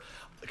picture,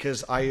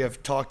 because I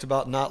have talked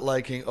about not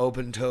liking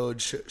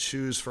open-toed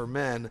shoes for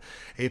men,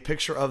 a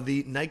picture of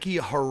the Nike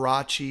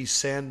Huarache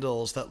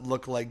sandals that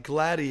look like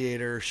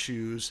gladiator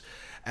shoes,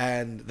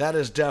 and that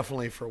is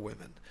definitely for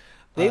women.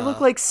 They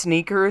look like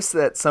sneakers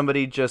that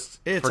somebody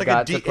just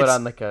forgot to put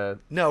on like a...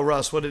 No,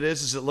 Russ, what it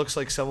is it looks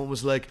like someone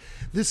was like,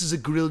 this is a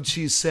grilled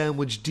cheese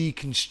sandwich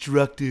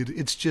deconstructed.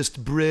 It's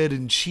just bread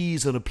and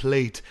cheese on a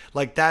plate.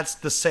 Like, that's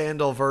the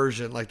sandal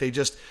version. Like, they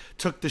just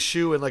took the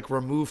shoe and, like,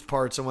 removed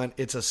parts and went,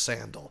 it's a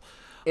sandal.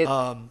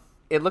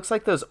 It looks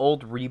like those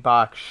old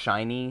Reebok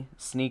shiny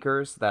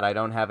sneakers that I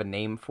don't have a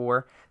name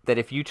for, that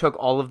if you took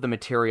all of the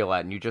material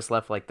out and you just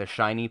left like the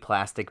shiny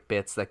plastic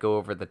bits that go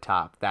over the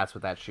top, that's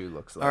what that shoe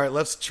looks like. All right,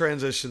 let's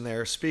transition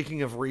there.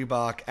 Speaking of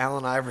Reebok,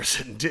 Allen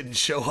Iverson didn't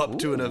show up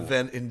to an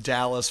event in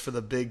Dallas for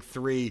the Big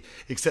Three,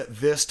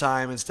 except this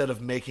time, instead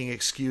of making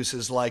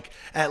excuses like,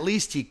 at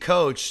least he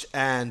coached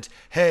and,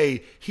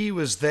 hey, he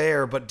was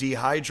there but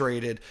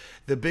dehydrated,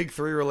 the Big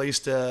Three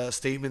released a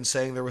statement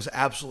saying there was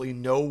absolutely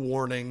no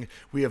warning.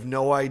 We have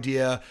no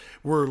idea.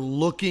 We're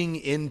looking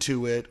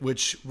into it,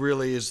 which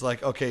really is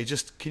like, okay,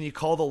 just can you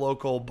call the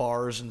local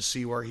bars and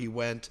see where he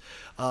went?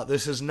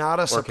 This is not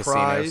a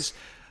surprise.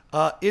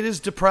 It is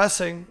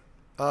depressing.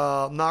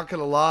 I'm not going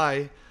to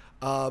lie,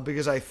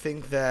 because I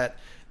think that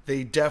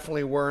they were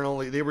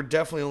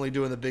definitely only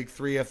doing the Big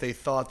Three if they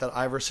thought that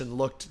Iverson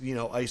looked,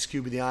 Ice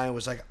Cube in the eye and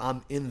was like,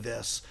 I'm in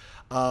this.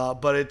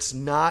 But it's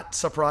not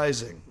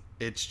surprising.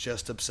 It's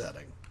just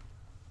upsetting.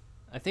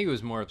 I think it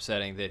was more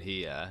upsetting that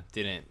he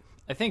didn't.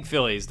 I think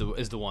Philly is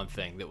the one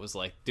thing that was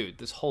like, dude,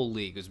 this whole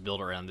league was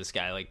built around this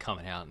guy like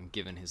coming out and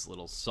giving his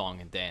little song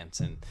and dance,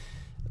 and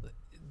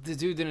the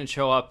dude didn't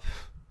show up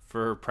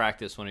for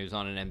practice when he was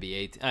on an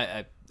NBA.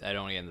 I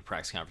don't get in the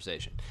practice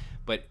conversation,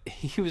 but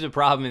he was a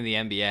problem in the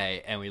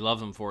NBA, and we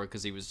loved him for it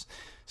because he was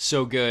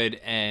so good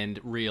and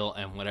real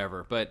and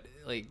whatever. But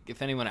like,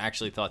 if anyone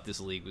actually thought this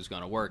league was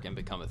going to work and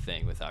become a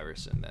thing with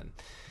Iverson, then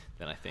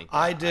I think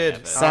I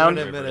did. I'm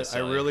gonna admit it. I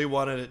really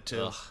wanted it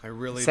to. Ugh. I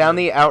really sound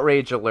did. The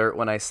outrage alert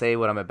when I say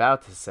what I'm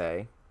about to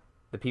say.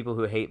 The people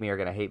who hate me are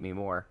gonna hate me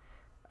more.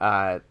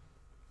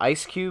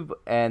 Ice Cube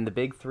and the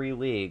Big Three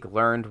League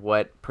learned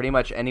what pretty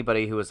much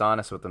anybody who was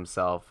honest with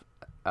himself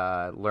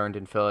learned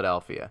in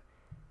Philadelphia.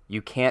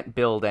 You can't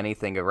build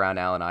anything around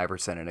Allen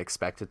Iverson and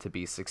expect it to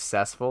be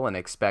successful and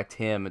expect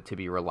him to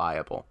be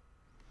reliable.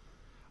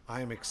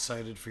 I am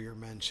excited for your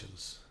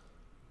mentions.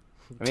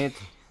 I mean,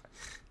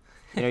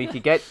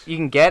 you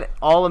can get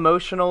all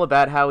emotional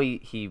about how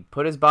he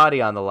put his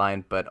body on the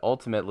line, but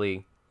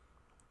ultimately,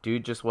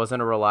 dude just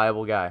wasn't a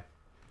reliable guy.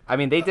 I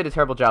mean, they did a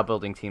terrible job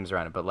building teams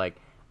around it, but like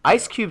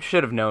Ice Cube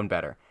should have known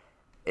better.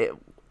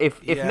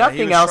 If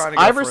nothing else,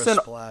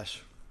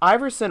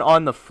 Iverson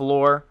on the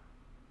floor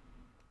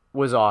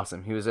was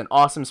awesome. He was an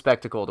awesome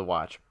spectacle to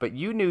watch. But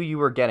you knew you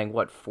were getting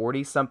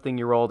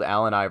 40-something-year-old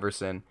Allen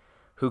Iverson,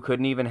 who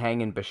couldn't even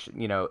hang in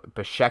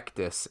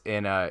Beşiktaş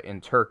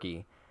in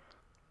Turkey.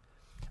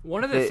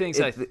 One of the things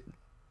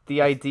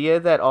the idea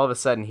that all of a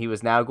sudden he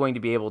was now going to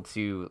be able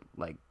to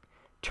like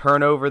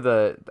turn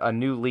over a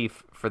new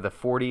leaf for the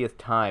 40th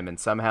time and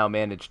somehow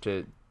manage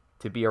to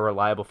be a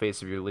reliable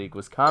face of your league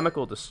was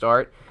comical to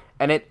start,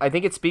 and I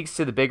think it speaks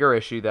to the bigger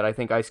issue that I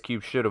think Ice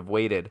Cube should have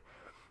waited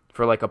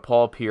for like a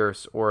Paul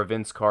Pierce or a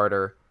Vince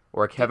Carter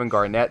or a Kevin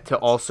Garnett to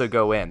also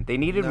go in. They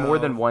needed more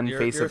than one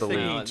face of the league.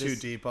 You're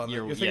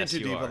thinking too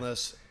deep on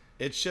this.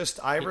 It's just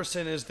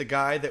Iverson is the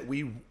guy that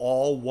we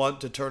all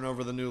want to turn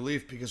over the new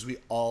leaf because we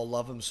all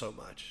love him so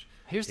much.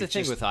 Here's the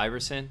thing with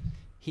Iverson.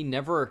 He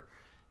never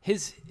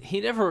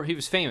he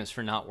was famous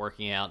for not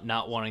working out,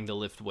 not wanting to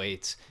lift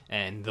weights,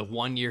 and the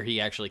one year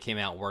he actually came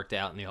out and worked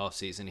out in the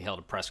offseason, he held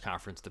a press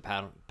conference to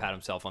pat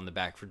himself on the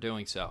back for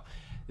doing so.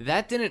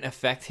 That didn't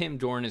affect him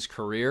during his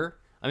career.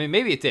 I mean,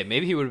 maybe it did.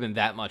 Maybe he would have been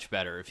that much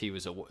better if he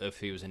was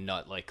a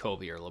nut like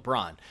Kobe or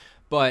LeBron.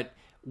 But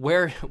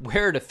where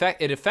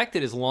it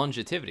affected his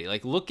longevity.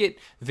 Like, look at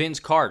Vince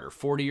Carter,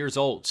 40 years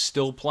old,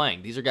 still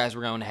playing. These are guys who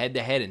were going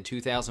head-to-head in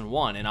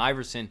 2001, and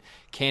Iverson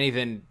can't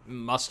even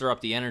muster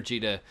up the energy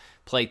to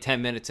play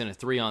 10 minutes in a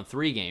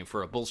 3-on-3 game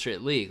for a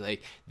bullshit league.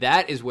 Like,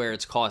 that is where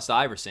it's cost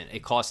Iverson.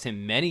 It cost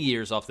him many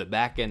years off the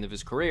back end of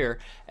his career,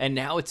 and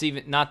now it's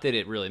even, not that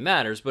it really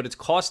matters, but it's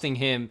costing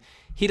him.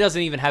 He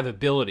doesn't even have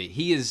ability.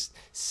 He is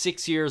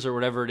 6 years or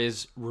whatever it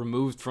is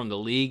removed from the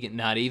league,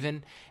 not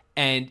even,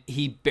 and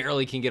he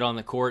barely can get on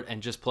the court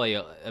and just play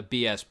a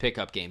BS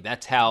pickup game.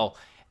 That's how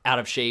out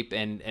of shape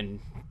and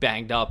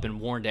banged up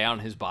and worn down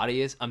his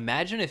body is.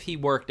 Imagine if he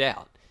worked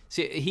out.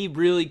 See, he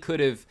really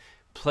could have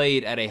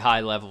played at a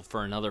high level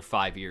for another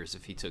 5 years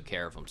if he took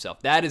care of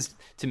himself. That is,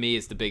 to me,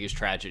 is the biggest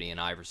tragedy in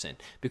Iverson,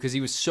 because he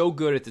was so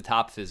good at the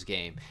top of his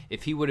game.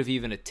 If he would have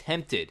even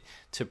attempted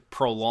to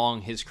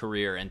prolong his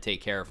career and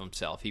take care of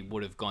himself, he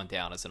would have gone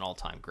down as an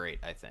all-time great,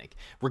 I think,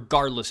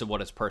 regardless of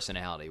what his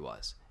personality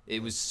was.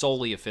 It was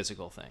solely a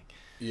physical thing.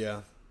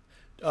 Yeah.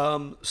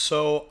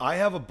 So I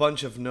have a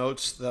bunch of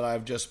notes that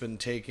I've just been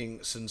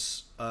taking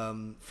since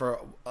for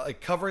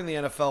covering the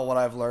NFL. What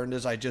I've learned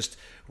is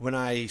when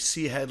I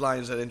see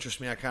headlines that interest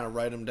me, I kind of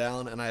write them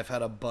down, and I've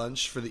had a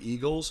bunch for the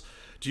Eagles.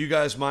 Do you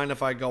guys mind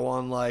if I go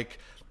on like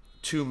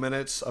 2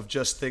 minutes of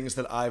just things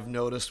that I've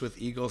noticed with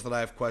Eagles that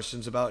I have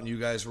questions about, and you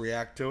guys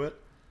react to it?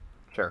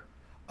 Sure.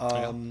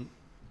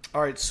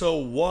 All right, so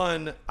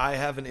one, I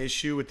have an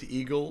issue with the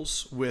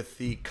Eagles with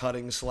the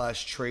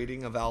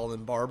cutting/trading of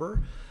Allen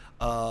Barber.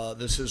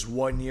 This is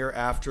 1 year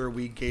after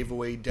we gave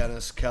away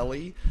Dennis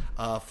Kelly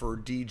for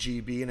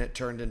DGB, and it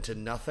turned into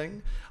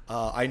nothing.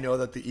 I know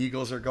that the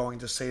Eagles are going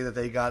to say that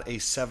they got a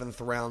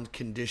 7th-round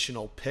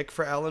conditional pick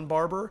for Allen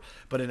Barber,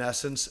 but in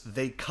essence,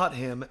 they cut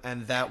him,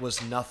 and that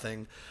was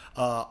nothing.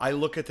 I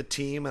look at the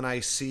team, and I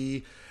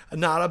see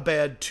not a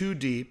bad two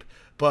deep,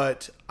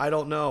 but I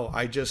don't know.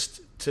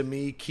 To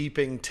me,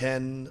 keeping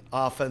 10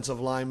 offensive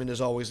linemen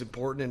is always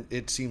important, and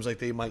it seems like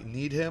they might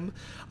need him.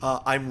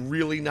 I'm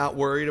really not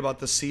worried about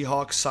the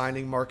Seahawks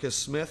signing Marcus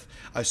Smith.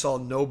 I saw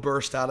no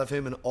burst out of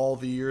him in all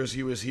the years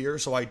he was here,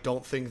 so I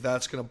don't think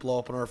that's going to blow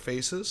up in our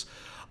faces.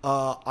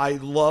 I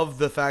love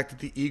the fact that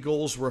the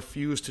Eagles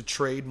refused to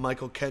trade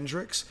Michael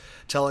Kendricks,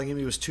 telling him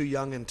he was too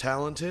young and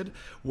talented.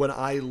 When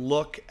I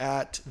look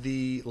at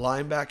the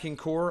linebacking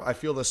core, I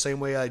feel the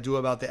same way I do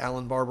about the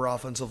Allen Barber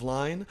offensive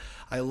line.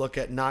 I look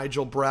at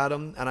Nigel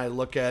Bradham, and I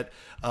look at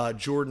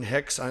Jordan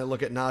Hicks, and I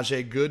look at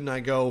Najee Good, and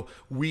I go,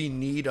 we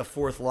need a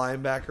 4th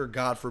linebacker.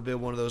 God forbid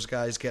one of those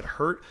guys get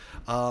hurt.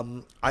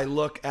 I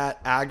look at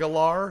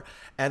Aguilar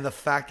and the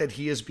fact that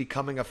he is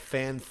becoming a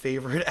fan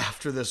favorite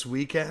after this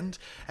weekend,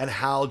 and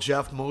how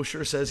Jeff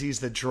Mosher says he's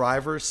the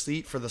driver's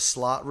seat for the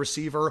slot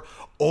receiver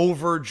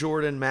over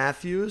Jordan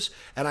Matthews.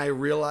 And I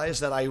realize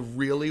that I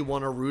really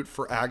want to root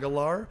for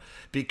Aguilar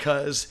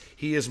because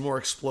he is more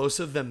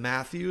explosive than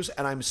Matthews.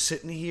 And I'm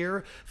sitting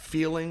here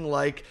feeling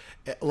like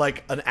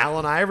an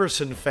Allen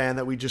Iverson fan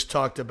that we just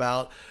talked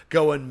about,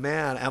 going,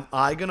 man, am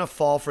I going to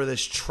fall for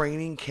this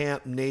training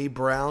camp Nay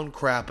Brown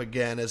crap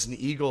again as an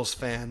Eagles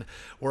fan,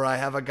 where I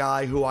have a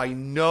guy who I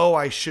know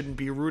I shouldn't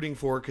be rooting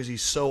for because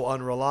he's so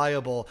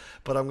unreliable,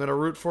 but I'm going to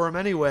root for him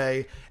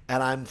anyway,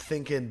 and I'm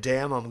thinking,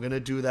 damn, I'm going to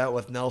do that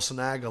with Nelson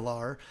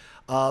Aguilar.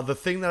 The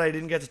thing that I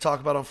didn't get to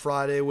talk about on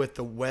Friday with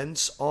the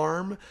Wentz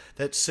arm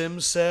that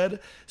Sims said,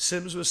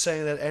 Sims was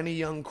saying that any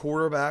young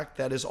quarterback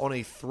that is on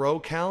a throw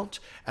count,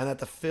 and that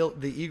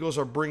the Eagles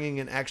are bringing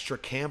in extra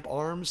camp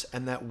arms,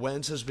 and that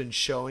Wentz has been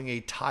showing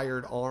a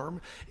tired arm,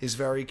 is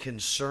very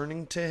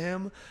concerning to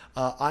him.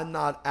 I'm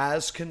not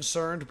as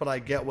concerned, but I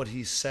get what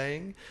he's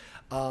saying.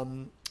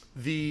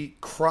 The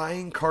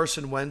crying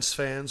Carson Wentz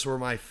fans were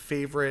my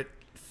favorite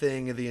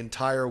thing of the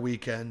entire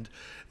weekend.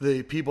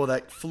 The people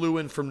that flew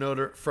in from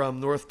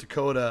North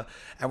Dakota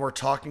and were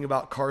talking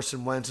about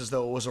Carson Wentz as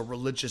though it was a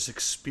religious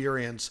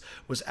experience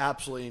was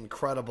absolutely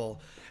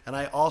incredible. And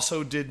I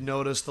also did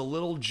notice the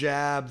little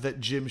jab that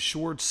Jim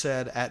Schwartz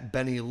said at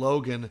Benny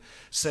Logan,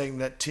 saying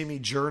that Timmy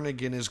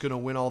Jernigan is going to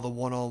win all the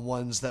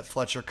one-on-ones that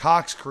Fletcher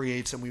Cox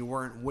creates, and we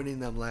weren't winning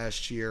them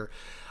last year.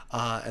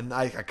 And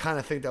I kind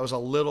of think that was a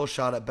little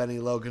shot at Benny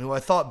Logan, who I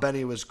thought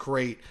Benny was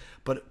great,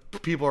 but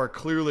people are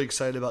clearly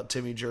excited about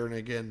Timmy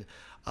Jernigan.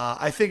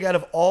 I think out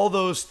of all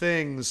those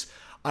things,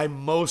 I'm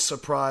most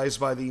surprised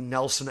by the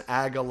Nelson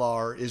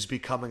Aguilar is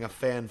becoming a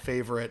fan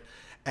favorite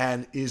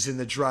and is in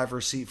the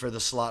driver's seat for the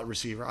slot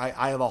receiver.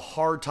 I have a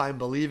hard time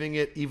believing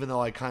it, even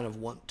though I kind of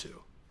want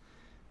to.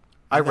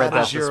 I read that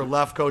as your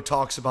Lefko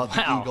talks about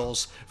the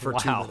Eagles for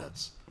 2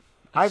 minutes.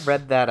 I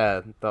read that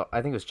I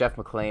think it was Jeff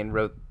McClain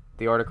wrote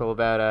the article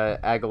about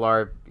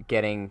Aguilar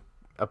getting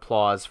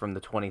applause from the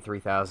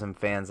 23,000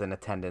 fans in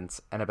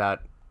attendance, and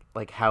about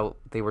like how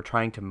they were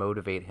trying to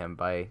motivate him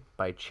by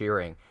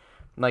cheering.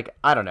 Like,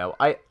 I don't know.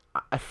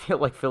 I feel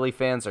like Philly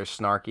fans are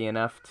snarky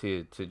enough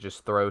to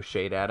just throw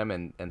shade at him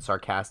and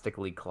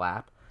sarcastically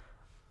clap.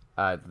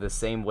 The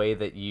same way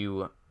that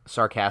you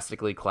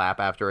sarcastically clap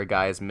after a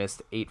guy has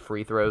missed 8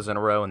 free throws in a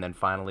row and then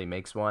finally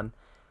makes one.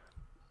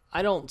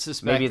 I don't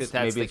suspect that's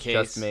the case. Maybe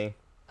it's just me.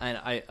 And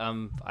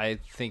I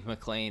think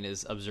McClain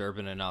is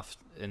observant enough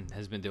and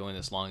has been doing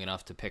this long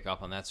enough to pick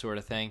up on that sort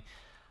of thing.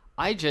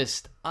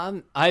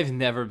 I've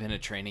never been a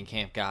training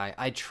camp guy.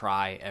 I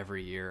try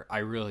every year. I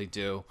really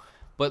do.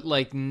 But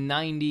like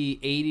 80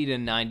 to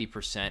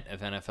 90% of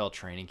NFL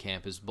training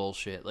camp is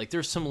bullshit. Like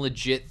there's some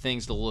legit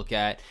things to look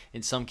at.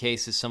 In some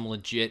cases, some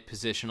legit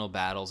positional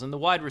battles. And the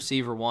wide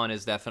receiver one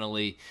is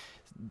definitely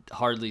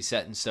hardly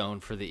set in stone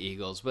for the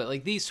Eagles. But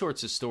like these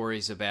sorts of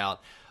stories about,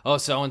 oh,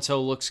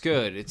 so-and-so looks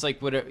good. It's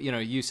like what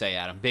you say,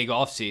 Adam, big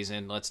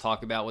offseason. Let's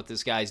talk about what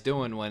this guy's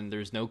doing when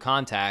there's no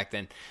contact.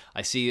 And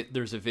I see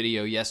there's a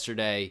video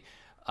yesterday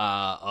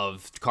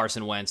of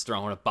Carson Wentz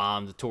throwing a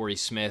bomb to Torrey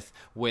Smith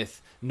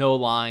with no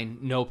line,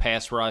 no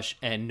pass rush,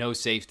 and no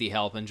safety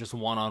help, and just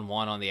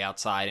one-on-one on the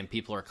outside, and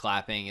people are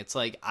clapping. It's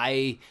like,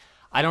 I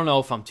don't know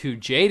if I'm too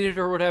jaded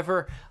or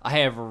whatever. I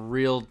have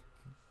real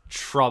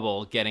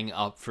trouble getting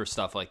up for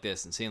stuff like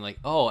this and seeing like,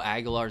 oh,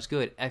 Aguilar's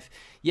good.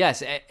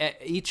 Yes,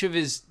 each of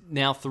his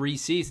now 3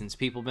 seasons,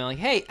 people have been like,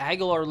 hey,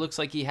 Aguilar looks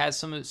like he has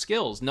some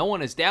skills. No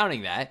one is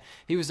doubting that.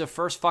 He was a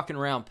first fucking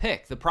round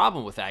pick. The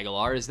problem with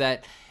Aguilar is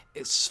that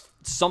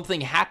something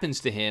happens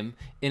to him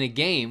in a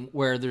game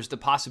where there's the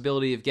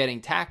possibility of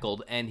getting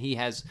tackled, and he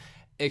has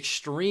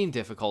extreme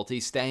difficulty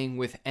staying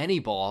with any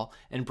ball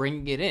and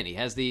bringing it in. He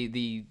has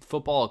the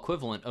football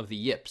equivalent of the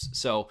yips.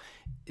 So,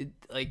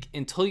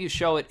 until you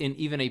show it in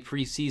even a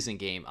preseason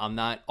game, I'm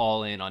not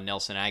all in on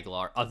Nelson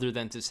Aguilar, other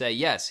than to say,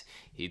 yes,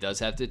 he does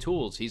have the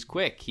tools. He's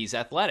quick. He's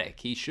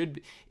athletic. He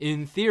should,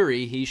 in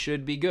theory, he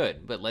should be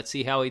good. But let's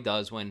see how he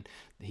does when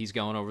he's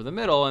going over the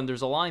middle and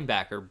there's a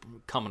linebacker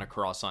coming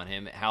across on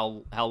him,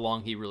 how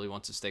long he really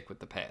wants to stick with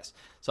the pass.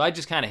 So I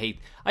just kind of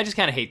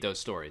hate those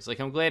stories.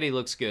 Like, I'm glad he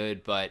looks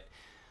good, but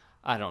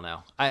I don't know.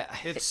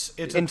 It's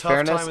a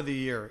tough time of the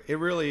year. It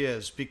really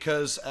is,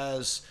 because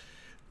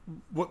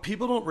what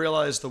people don't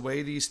realize, the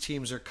way these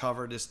teams are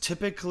covered is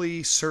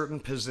typically certain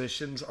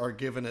positions are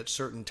given at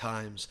certain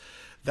times.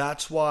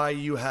 That's why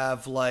you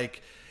have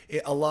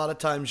a lot of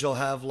times you'll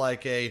have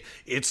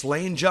it's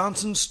Lane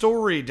Johnson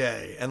story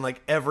day, and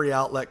every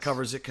outlet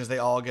covers it because they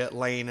all get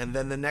Lane, and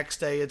then the next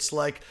day it's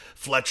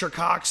Fletcher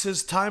Cox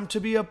is time to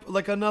be an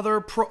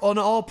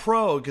all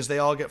pro because they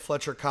all get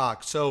Fletcher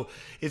Cox. So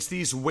it's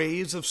these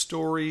waves of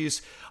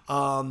stories.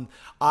 Point on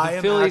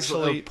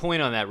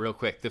that real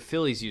quick. The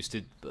Phillies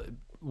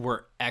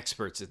were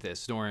experts at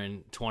this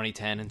during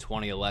 2010 and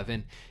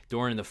 2011.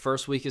 During the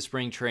first week of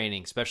spring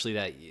training, especially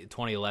that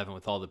 2011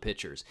 with all the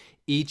pitchers,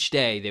 each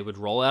day they would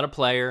roll out a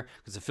player,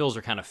 because the Phils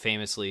are kind of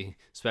famously,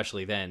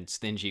 especially then,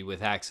 stingy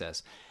with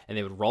access. And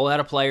they would roll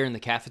out a player in the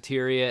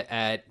cafeteria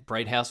at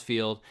Bright House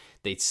Field.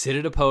 They'd sit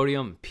at a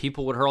podium.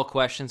 People would hurl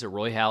questions at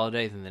Roy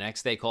Halladay. Then the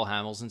next day, Cole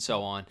Hamels, and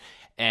so on.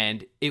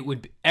 And it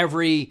would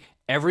every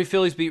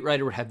Phillies beat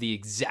writer would have the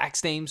exact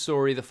same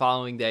story the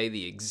following day,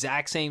 the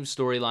exact same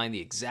storyline, the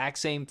exact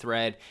same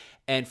thread.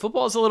 And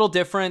football is a little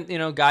different.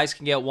 Guys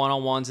can get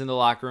one-on-ones in the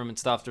locker room and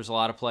stuff. There's a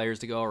lot of players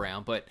to go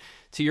around. But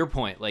to your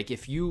point,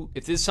 if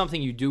this is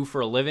something you do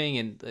for a living,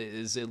 and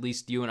is at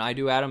least you and I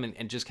do, Adam,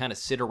 and just kind of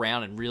sit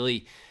around and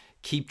really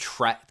keep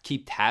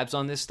tabs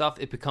on this stuff,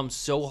 it becomes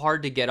so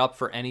hard to get up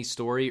for any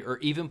story or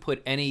even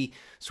put any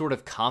sort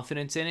of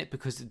confidence in it,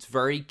 because it's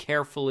very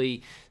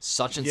carefully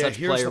such and such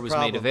player was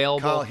made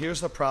available. Kyle,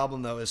 here's the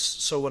problem though, is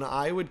so when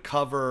I would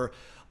cover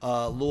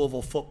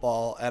Louisville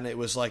football, and it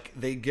was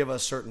they give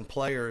us certain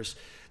players,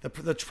 the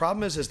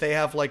problem is they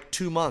have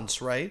 2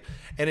 months, right?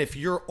 And if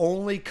you're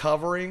only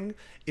covering,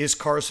 is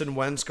Carson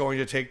Wentz going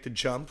to take the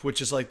jump,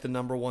 which is the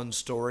number one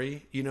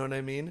story, you know what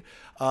I mean?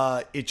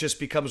 It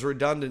just becomes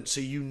redundant. So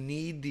you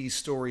need these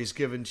stories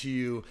given to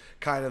you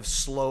kind of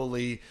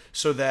slowly,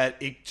 so that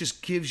it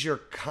just gives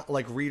your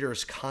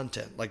readers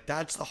content.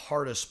 That's the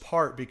hardest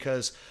part,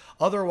 because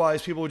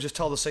otherwise people would just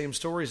tell the same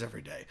stories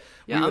every day.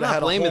 Yeah, we would have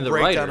had a whole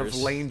breakdown of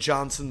Lane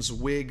Johnson's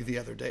wig the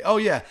other day. Oh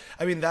yeah,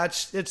 I mean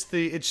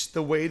it's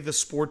the way the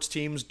sports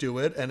teams do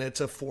it, and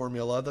it's a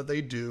formula that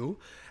they do,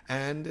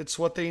 and it's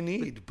what they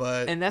need.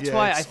 And that's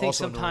why I think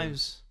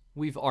sometimes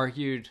we've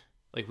argued,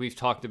 we've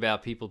talked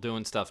about people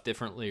doing stuff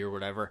differently or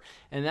whatever,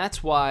 and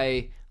that's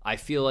why I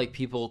feel like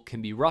people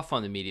can be rough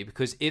on the media,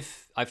 because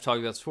I've talked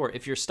about this before,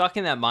 if you're stuck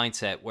in that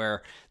mindset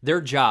where their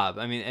job,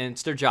 and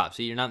it's their job,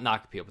 so you're not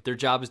knocking people, but their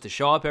job is to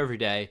show up every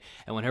day,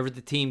 and whenever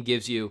the team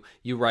gives you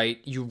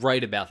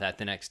write about that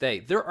the next day.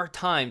 There are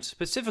times,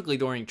 specifically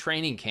during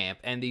training camp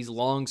and these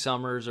long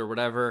summers or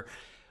whatever,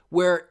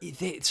 where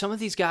some of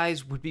these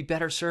guys would be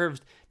better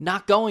served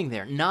not going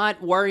there,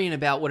 not worrying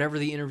about whatever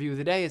the interview of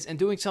the day is, and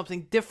doing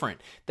something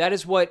different. That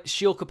is what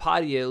Sheil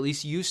Kapadia at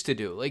least used to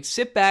do. Like,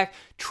 sit back,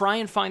 try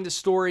and find a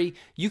story.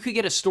 You could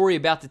get a story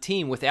about the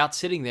team without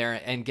sitting there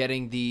and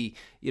getting the,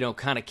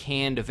 kind of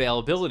canned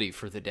availability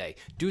for the day.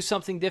 Do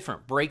something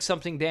different. Break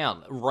something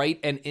down. Write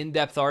an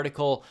in-depth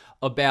article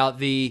about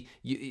the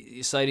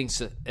citing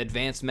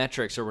advanced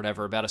metrics or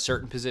whatever about a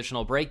certain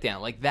positional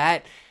breakdown. Like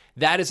that.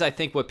 That is, I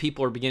think, what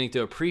people are beginning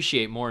to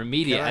appreciate more in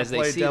media as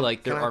they see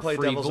there are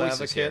free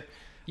voices here.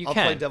 I'll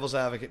play devil's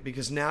advocate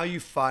because now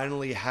you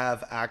finally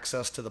have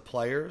access to the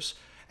players,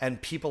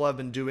 and people have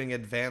been doing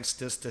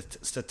advanced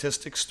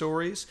statistic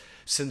stories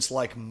since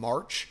like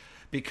March,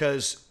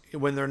 because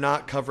when they're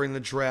not covering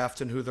the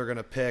draft and who they're going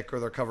to pick, or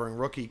they're covering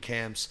rookie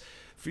camps,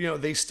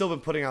 they've still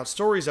been putting out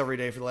stories every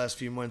day for the last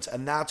few months,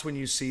 and that's when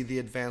you see the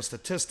advanced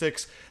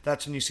statistics.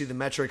 That's when you see the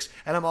metrics.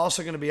 And I'm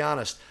also going to be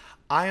honest,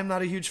 I am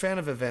not a huge fan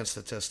of advanced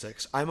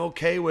statistics. I'm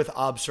okay with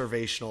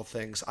observational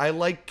things. I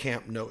like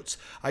camp notes.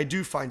 I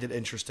do find it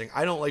interesting.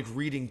 I don't like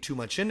reading too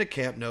much into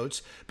camp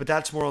notes, but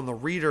that's more on the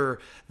reader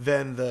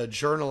than the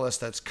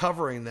journalist that's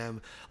covering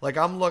them. Like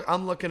I'm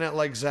looking at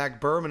like Zach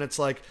Berman. It's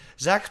like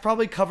Zach's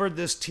probably covered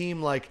this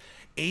team like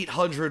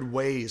 800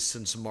 ways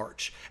since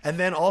March. And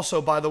then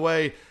also, by the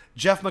way,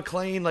 Jeff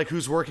McLean, like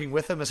who's working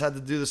with him, has had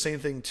to do the same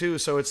thing too.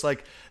 So it's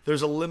like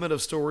there's a limit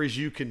of stories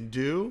you can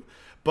do,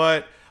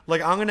 but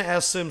like I'm going to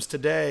ask Sims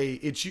today,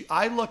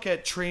 I look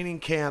at training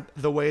camp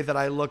the way that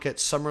I look at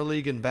summer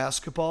league in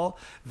basketball,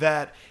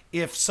 that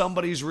if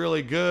somebody's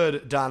really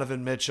good,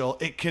 Donovan Mitchell,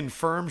 it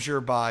confirms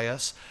your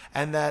bias,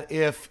 and that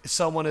if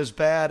someone is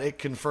bad, it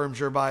confirms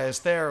your bias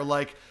there.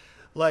 Like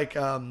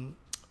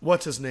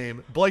what's his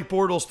name? Blake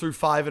Bortles threw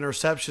 5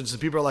 interceptions,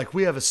 and people are like,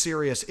 we have a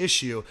serious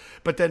issue.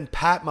 But then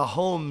Pat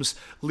Mahomes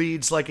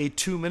leads like a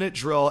 2-minute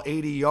drill,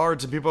 80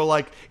 yards, and people are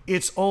like,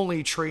 it's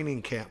only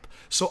training camp.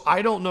 So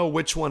I don't know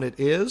which one it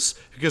is,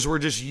 because we're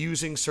just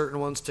using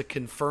certain ones to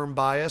confirm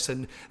bias,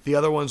 and the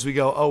other ones we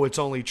go, oh, it's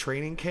only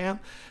training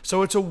camp.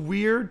 So it's a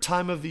weird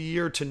time of the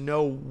year to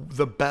know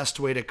the best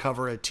way to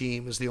cover a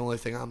team is the only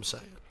thing I'm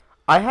saying.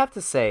 I have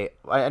to say,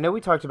 I know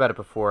we talked about it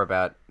before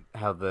about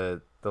how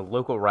the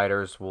local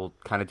writers will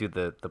kind of do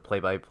the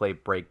play-by-play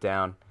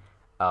breakdown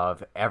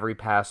of every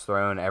pass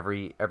thrown,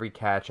 every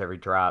catch, every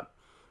drop.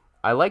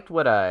 I liked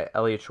what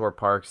Elliot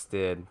Shore-Parks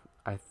did.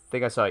 I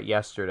think I saw it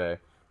yesterday.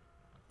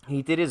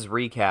 He did his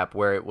recap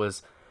where it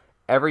was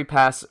every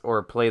pass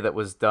or play that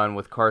was done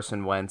with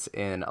Carson Wentz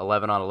in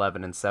 11-on-11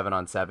 and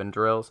 7-on-7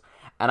 drills.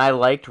 And I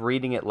liked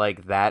reading it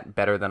like that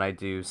better than I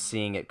do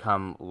seeing it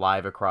come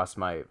live across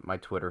my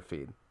Twitter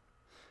feed.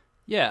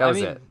 Yeah, that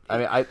was it. I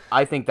mean,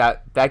 I think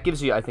that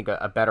gives you, I think,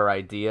 a better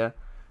idea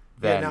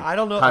than now, I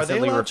don't know, are they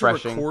allowed to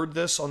record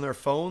this on their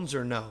phones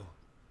or no?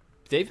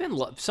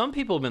 Some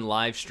people have been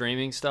live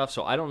streaming stuff,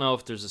 so I don't know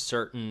if there's a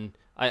certain.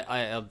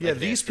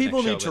 These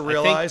people need to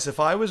realize if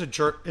I was a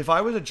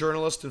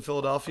journalist in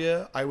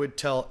Philadelphia, I wouldn't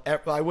tell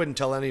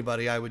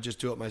anybody. I would just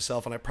do it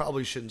myself, and I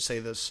probably shouldn't say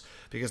this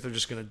because they're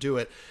just going to do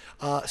it.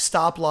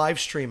 Stop live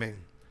streaming.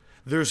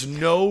 There's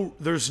no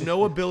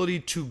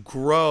ability to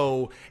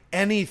grow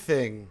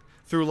anything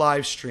through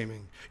live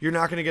streaming. You're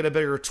not going to get a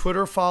bigger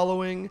Twitter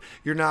following.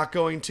 You're not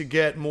going to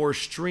get more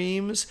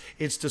streams.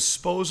 It's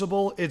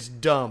disposable. It's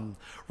dumb.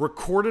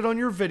 Record it on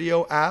your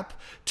video app,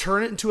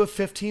 turn it into a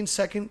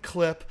 15-second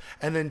clip,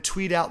 and then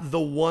tweet out the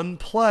one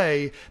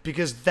play,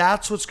 because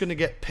that's what's going to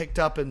get picked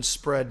up and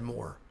spread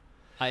more.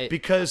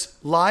 Because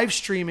live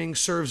streaming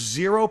serves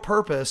zero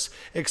purpose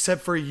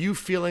except for you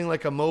feeling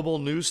like a mobile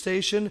news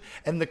station,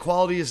 and the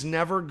quality is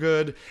never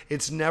good.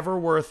 It's never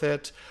worth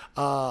it.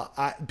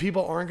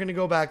 People aren't going to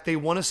go back. They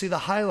want to see the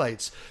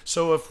highlights.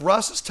 So if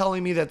Russ is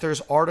telling me that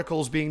there's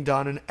articles being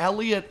done, and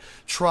Elliot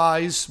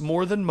tries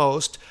more than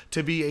most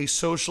to be a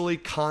socially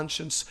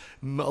conscious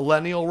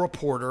millennial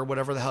reporter,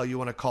 whatever the hell you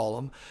want to call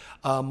him,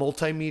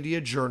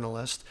 multimedia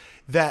journalist,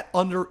 that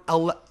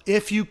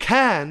if you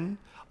can,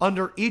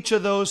 under each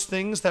of those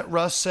things that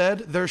Russ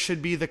said, there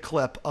should be the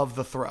clip of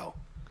the throw.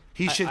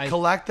 He should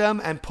collect them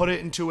and put it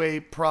into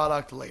a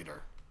product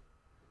later.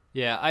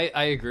 Yeah,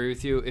 I agree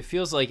with you. It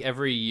feels like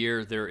every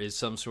year there is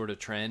some sort of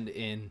trend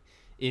in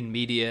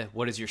media.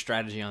 What is your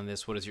strategy on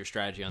this? What is your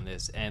strategy on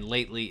this? And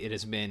lately it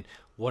has been,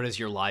 what is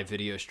your live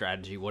video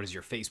strategy? What is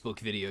your Facebook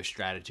video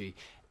strategy?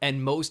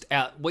 And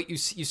you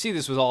see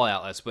this with all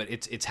outlets, but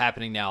it's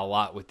happening now a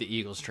lot with the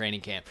Eagles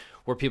training camp,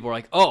 where people are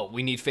like, oh,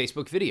 we need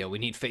Facebook video, we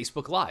need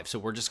Facebook Live, so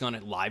we're just going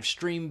to live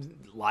stream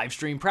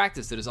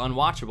practice that is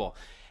unwatchable.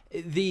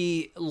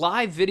 The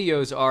live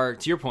videos are,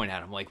 to your point,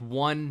 Adam, like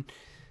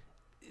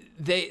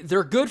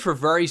they're good for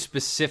very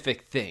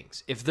specific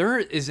things. If there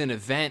is an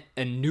event,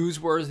 a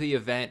newsworthy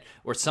event,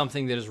 or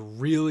something that is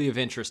really of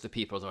interest to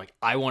people, they're like,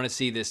 I want to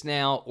see this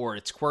now, or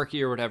it's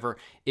quirky or whatever,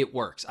 it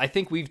works. I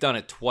think we've done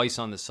it twice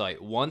on the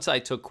site. Once I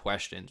took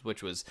questions,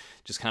 which was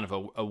just kind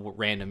of a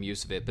random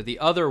use of it. But the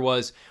other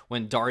was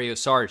when Dario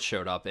Saric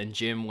showed up and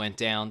Jim went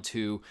down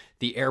to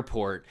the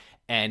airport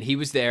and he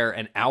was there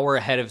an hour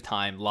ahead of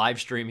time live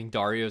streaming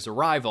Dario's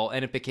arrival,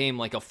 and it became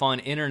like a fun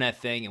internet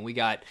thing, and we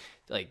got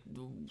like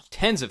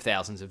tens of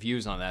thousands of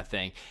views on that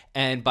thing.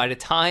 And by the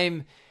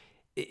time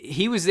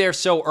he was there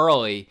so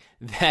early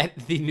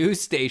that the news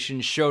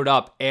station showed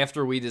up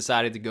after we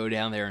decided to go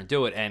down there and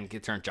do it, and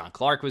it turned John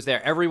Clark was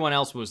there. Everyone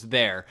else was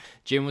there.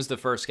 Jim was the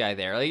first guy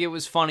there. Like, it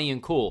was funny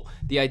and cool.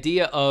 The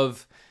idea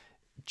of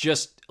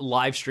just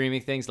live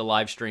streaming things to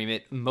live stream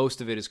it,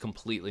 most of it is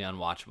completely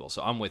unwatchable.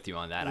 So I'm with you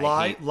on that.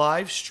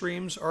 Live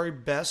streams are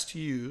best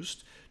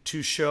used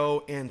to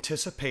show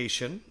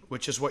anticipation,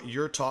 which is what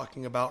you're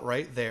talking about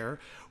right there.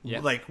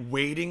 Yep. Like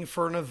waiting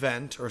for an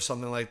event or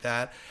something like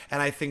that.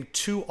 And I think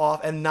too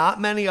often, and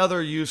not many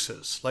other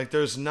uses, like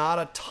there's not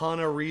a ton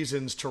of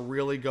reasons to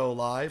really go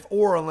live,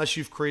 or unless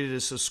you've created a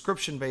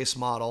subscription-based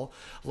model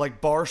like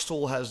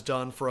Barstool has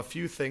done for a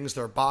few things,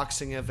 their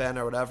boxing event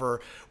or whatever,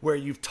 where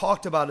you've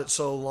talked about it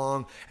so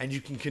long and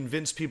you can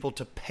convince people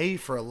to pay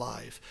for a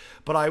live.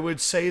 But I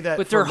would say that,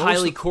 but they're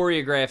highly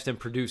choreographed and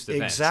produced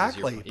events.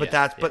 Exactly.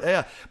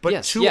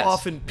 But too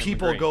often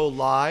people go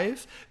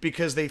live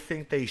because they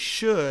think they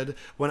should,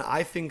 when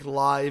I think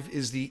live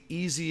is the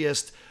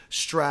easiest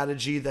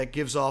strategy that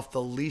gives off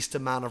the least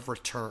amount of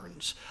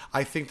returns.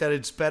 I think that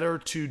it's better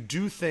to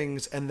do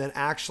things and then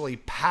actually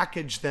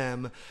package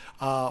them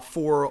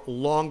for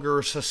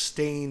longer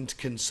sustained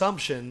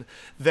consumption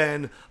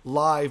than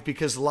live,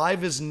 because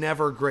live is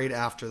never great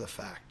after the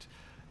fact.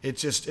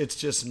 It's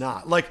just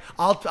not. Like,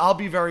 I'll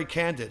be very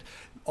candid.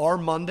 Our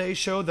Monday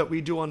show that we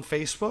do on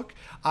Facebook,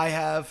 I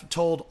have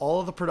told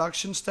all of the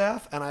production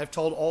staff and I've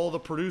told all of the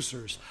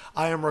producers,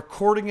 I am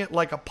recording it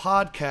like a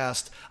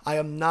podcast. I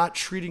am not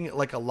treating it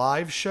like a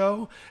live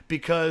show,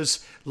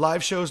 because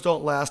live shows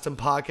don't last and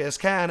podcasts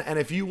can. And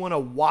if you want to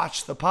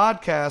watch the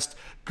podcast,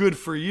 good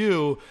for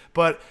you.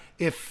 But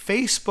if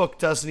Facebook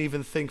doesn't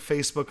even think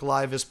Facebook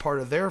Live is part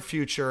of their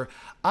future,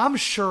 I'm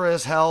sure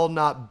as hell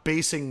not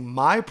basing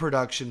my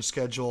production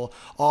schedule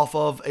off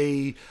of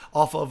a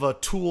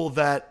tool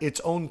that its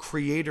own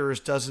creators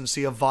doesn't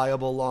see a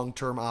viable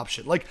long-term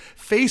option. Like,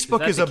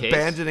 Facebook is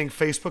abandoning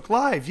Facebook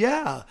Live.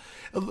 Yeah.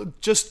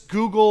 Just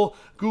Google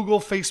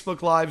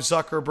Facebook Live,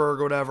 Zuckerberg,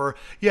 or whatever.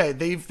 Yeah,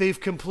 they've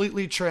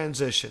completely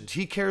transitioned.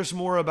 He cares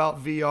more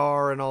about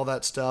VR and all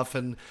that stuff,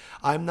 and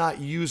I'm not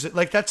using,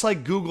 like, that's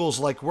like Google's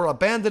like, we're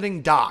abandoning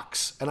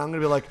Docs, and I'm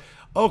going to be like,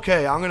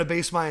 okay, I'm going to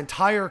base my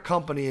entire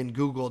company in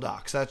Google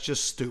Docs. That's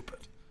just stupid.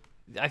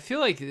 I feel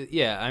like,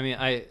 yeah, I mean,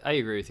 I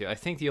agree with you. I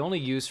think the only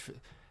use for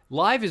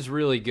live is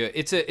really good.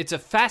 It's a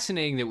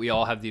fascinating that we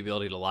all have the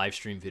ability to live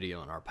stream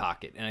video in our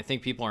pocket, and I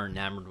think people are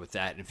enamored with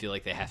that and feel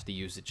like they have to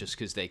use it just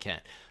because they can.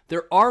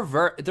 There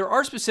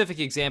are specific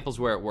examples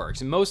where it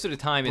works, and most of the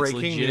time it's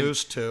breaking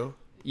news too.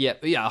 Yeah,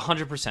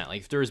 100%.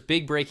 Like, if there's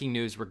big breaking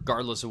news,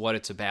 regardless of what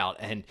it's about,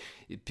 and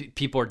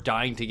people are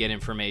dying to get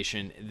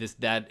information,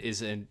 that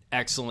is an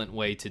excellent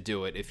way to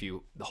do it if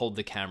you hold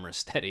the camera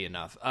steady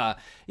enough.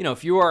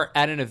 If you are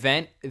at an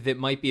event that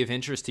might be of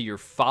interest to your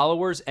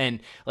followers, and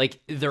like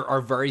there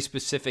are very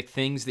specific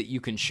things that you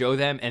can show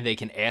them and they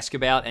can ask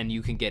about and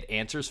you can get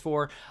answers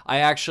for.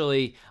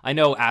 I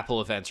know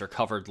Apple events are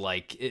covered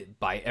like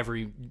by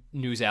every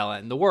news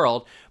outlet in the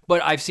world,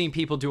 but I've seen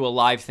people do a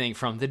live thing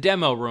from the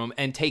demo room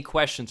and take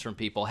questions from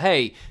people.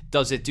 Hey,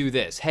 does it do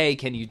this? Hey,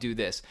 can you do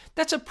this?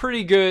 That's a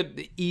pretty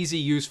good, easy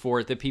use for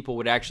it that people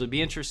would actually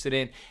be interested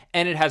in,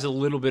 and it has a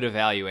little bit of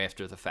value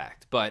after the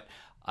fact. But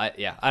I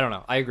don't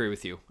know. I agree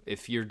with you.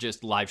 If you're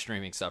just live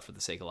streaming stuff for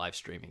the sake of live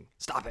streaming,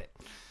 stop it.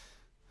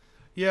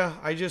 Yeah,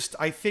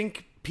 I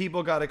think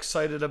people got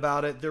excited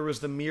about it. There was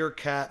the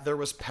Meerkat, there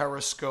was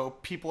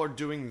Periscope. People are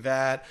doing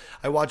that.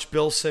 I watched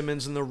Bill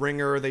Simmons in The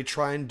Ringer. They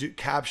try and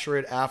capture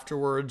it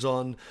afterwards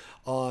on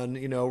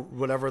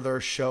whatever their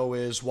show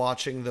is,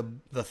 watching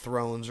the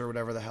Thrones or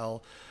whatever the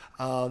hell.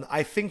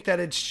 I think that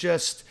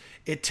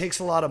it takes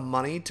a lot of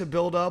money to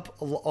build up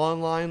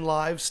online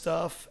live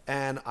stuff,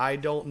 and I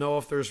don't know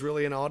if there's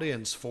really an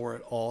audience for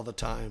it all the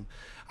time.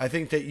 I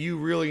think that you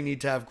really need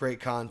to have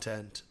great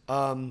content.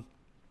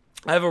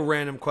 I have a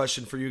random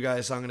question for you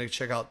guys. I'm going to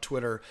check out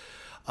Twitter.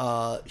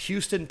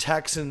 Houston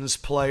Texans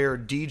player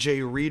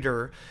DJ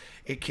Reader,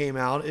 it came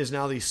out, is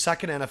now the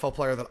second NFL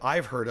player that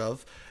I've heard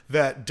of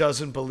that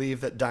doesn't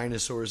believe that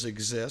dinosaurs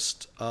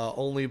exist,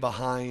 only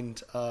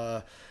behind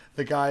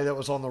the guy that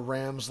was on the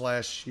Rams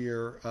last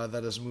year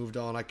that has moved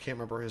on. I can't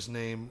remember his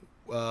name.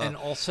 And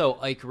also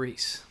Ike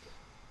Reese.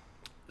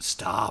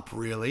 Stop,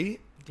 really?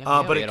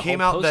 But it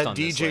came out that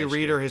DJ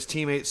Reader, his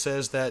teammate,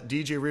 says that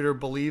DJ Reader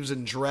believes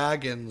in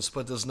dragons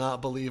but does not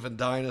believe in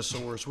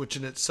dinosaurs, which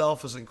in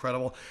itself is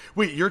incredible.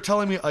 Wait, you're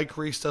telling me Ike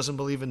Reese doesn't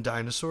believe in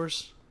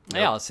dinosaurs?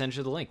 Yeah, I'll send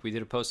you the link. We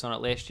did a post on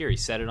it last year. He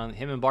said it on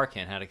him and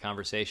Barkan had a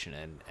conversation,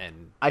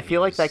 and I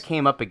feel like that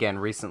came up again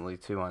recently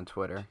too on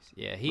Twitter.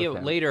 Yeah, he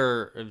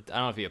later. I don't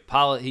know if he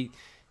apologized.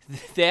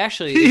 They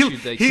actually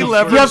issued like he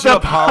leveraged an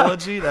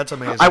apology. That's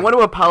amazing. I want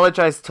to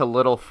apologize to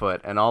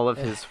Littlefoot and all of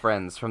his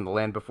friends from the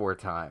Land Before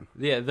Time.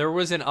 Yeah, there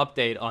was an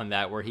update on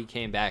that where he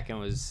came back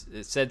and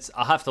it said,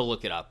 I'll have to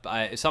look it up.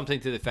 Something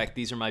to the effect,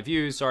 these are my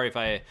views. Sorry if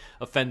I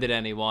offended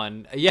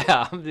anyone.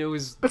 Yeah, it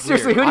was. But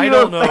seriously, weird. who do you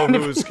I don't know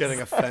who's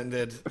getting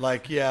offended.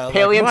 Like, yeah,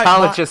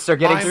 paleontologists are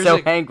getting so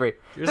angry.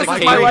 This is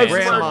my life's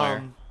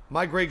work.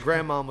 My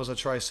great-grandmom was a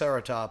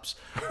Triceratops.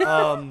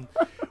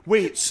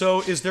 Wait,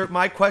 so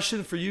my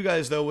question for you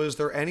guys, though, is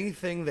there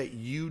anything that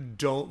you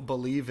don't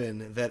believe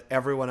in that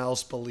everyone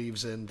else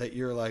believes in that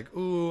you're like,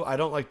 ooh, I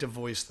don't like to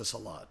voice this a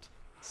lot?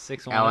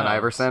 610, Allen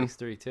Iverson?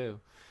 632.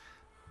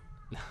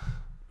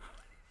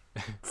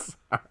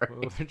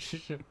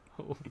 Sorry.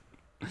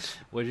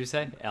 What'd you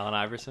say? Allen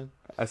Iverson?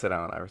 I said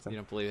Allen Iverson. You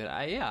don't believe it?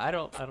 I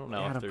don't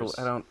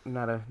know.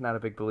 Not a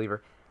big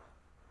believer.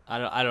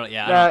 I don't.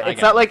 Yeah.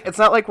 It's not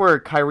like we're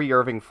Kyrie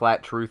Irving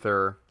flat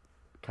truther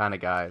kind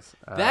of guys.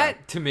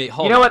 That to me,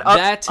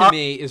 that to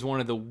me is one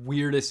of the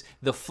weirdest.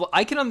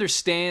 I can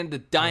understand the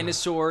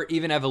dinosaur,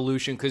 even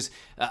evolution, because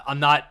I'm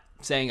not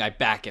saying I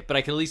back it, but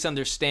I can at least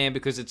understand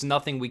because it's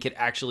nothing we could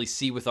actually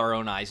see with our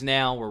own eyes.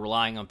 Now we're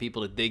relying on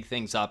people to dig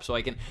things up, so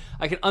I can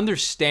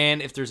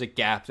understand if there's a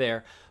gap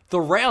there.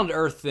 The round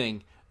Earth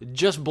thing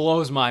just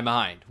blows my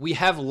mind. We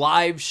have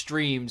live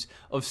streams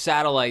of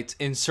satellites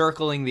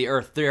encircling the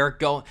Earth. They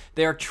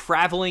are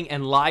traveling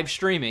and live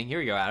streaming. Here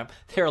you go, Adam.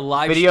 They're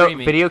live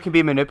streaming. Video can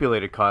be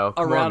manipulated, Kyle.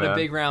 Come around on, a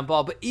big round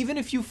ball. But even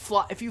if you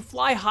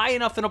fly high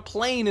enough in a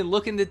plane and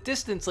look in the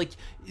distance, like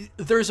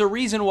there's a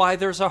reason why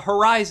there's a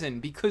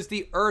horizon, because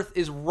the Earth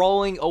is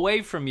rolling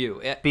away from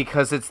you.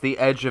 Because it's the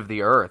edge of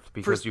the Earth.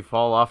 Because you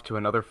fall off to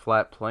another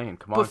flat plane.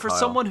 Come on, But for Kyle.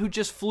 someone who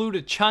just flew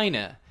to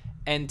China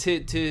and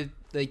to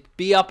like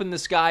be up in the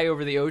sky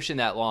over the ocean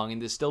that long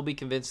and to still be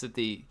convinced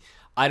that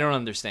I don't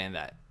understand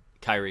that,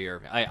 Kyrie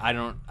Irving.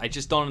 I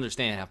just don't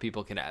understand how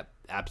people can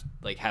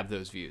have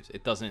those views.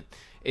 It doesn't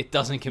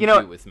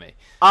compute with me.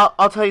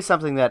 I'll tell you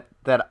something that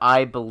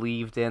I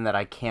believed in that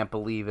I can't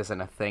believe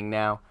isn't a thing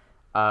now.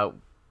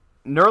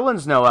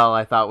 Nerlens Noel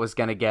I thought was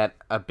going to get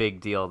a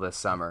big deal this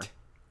summer,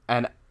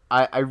 and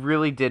I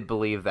really did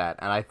believe that,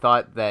 and I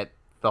thought that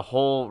the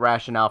whole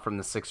rationale from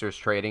the Sixers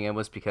trading him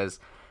was because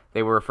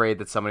they were afraid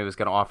that somebody was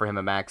going to offer him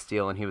a max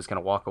deal and he was going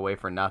to walk away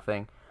for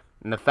nothing.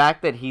 And the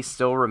fact that he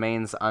still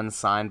remains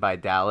unsigned by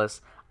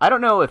Dallas, I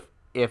don't know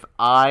if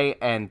I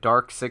and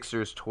Dark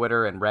Sixers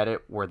Twitter and Reddit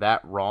were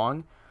that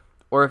wrong,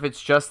 or if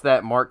it's just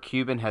that Mark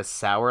Cuban has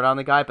soured on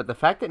the guy. But the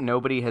fact that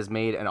nobody has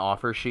made an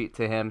offer sheet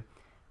to him,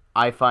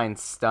 I find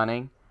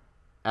stunning.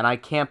 And I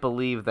can't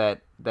believe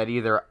that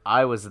either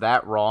I was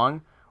that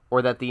wrong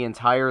or that the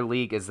entire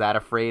league is that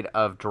afraid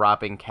of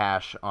dropping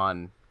cash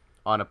on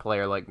a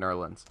player like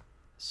Nerlens.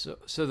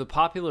 So the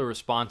popular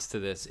response to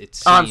this,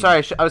 I'm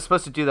sorry. I was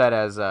supposed to do that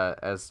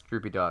as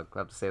Droopy Dog.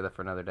 I'll have to say that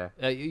for another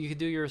day. You could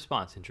do your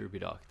response in Droopy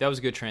Dog. That was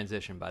a good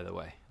transition, by the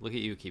way. Look at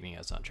you keeping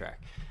us on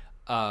track.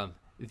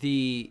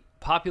 The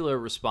popular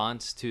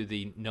response to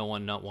the no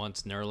one not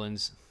once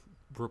Nerlens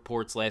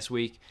reports last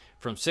week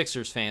from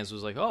Sixers fans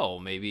was like, oh,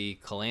 maybe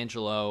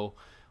Colangelo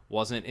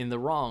wasn't in the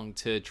wrong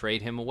to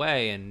trade him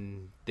away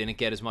and didn't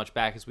get as much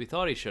back as we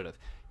thought he should have.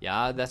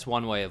 Yeah, that's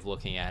one way of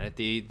looking at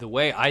it. The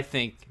way I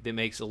think that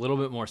makes a little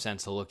bit more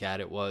sense to look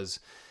at it was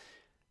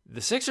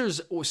the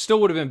Sixers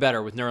still would have been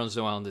better with Nerlens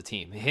Noel on the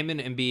team. Him and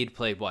Embiid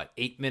played,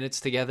 8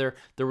 minutes together?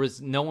 There was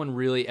no one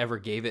really ever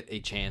gave it a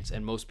chance,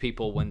 and most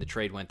people, when the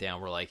trade went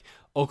down, were like,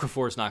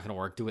 Okafor's not going to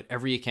work. Do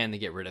whatever you can to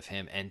get rid of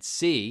him. And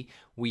C,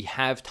 we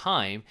have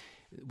time.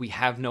 We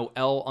have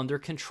Noel under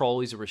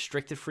control. He's a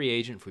restricted free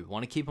agent. If we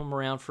want to keep him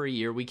around for a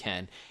year, we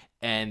can.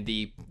 And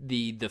the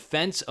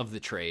defense of the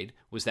trade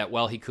was that,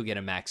 he could get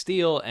a max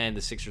deal, and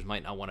the Sixers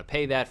might not want to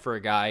pay that for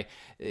a guy,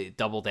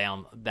 double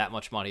down that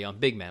much money on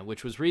big men,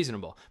 which was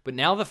reasonable. But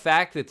now the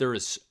fact that there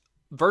is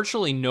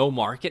virtually no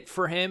market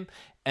for him,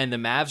 and the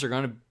Mavs are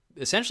going to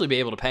essentially be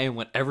able to pay him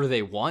whatever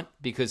they want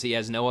because he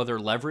has no other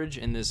leverage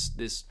in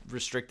this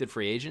restricted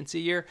free agency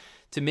year,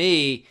 to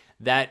me,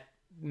 that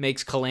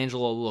makes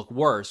Colangelo look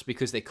worse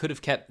because they could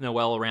have kept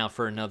Noel around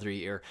for another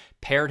year,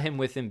 paired him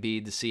with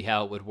Embiid to see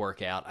how it would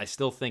work out. I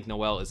still think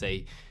Noel is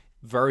a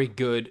very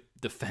good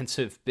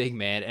defensive big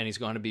man, and he's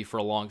going to be for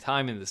a long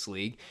time in this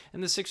league.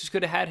 And the Sixers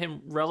could have had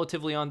him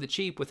relatively on the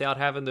cheap without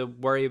having to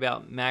worry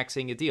about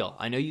maxing a deal.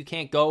 I know you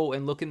can't go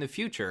and look in the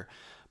future,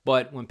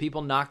 but when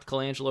people knocked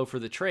Colangelo for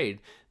the trade,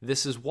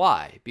 this is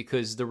why,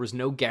 because there was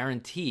no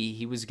guarantee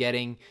he was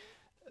getting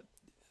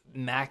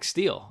max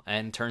deal,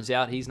 and turns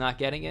out he's not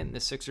getting it, and the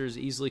Sixers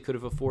easily could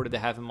have afforded to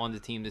have him on the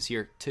team this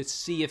year to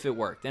see if it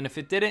worked. And if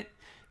it didn't,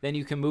 then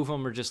you can move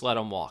him or just let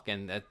him walk.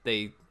 And that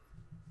I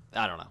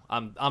don't know.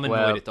 I'm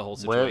annoyed at the whole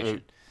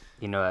situation.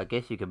 I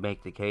guess you could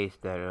make the case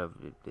that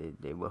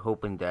they were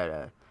hoping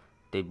that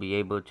they'd be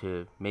able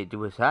to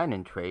do a sign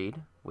and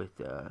trade with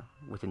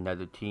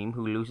another team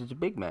who loses a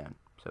big man.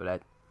 So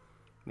that,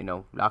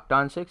 Locked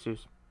On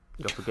Sixers.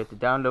 Don't forget to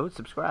download,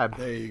 subscribe.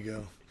 There you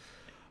go.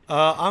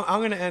 I'm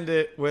going to end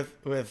it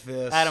with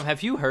this. Adam,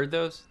 have you heard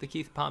the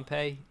Keith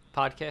Pompey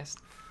podcast?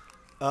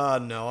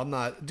 No, I'm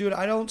not. Dude,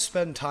 I don't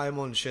spend time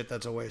on shit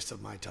that's a waste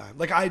of my time.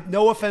 Like,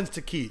 no offense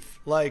to Keith.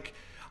 Like,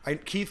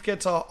 Keith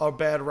gets a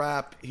bad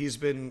rap. He's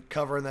been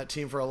covering that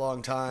team for a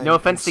long time. No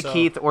offense to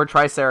Keith or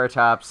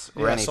Triceratops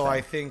or anything. So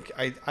I think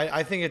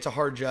it's a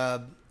hard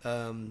job.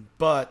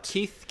 But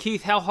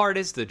Keith, how hard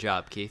is the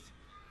job, Keith?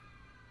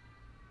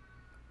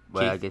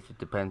 Well, Keith? I guess it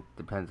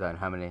depends on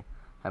how many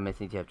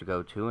things you have to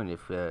go to, and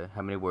if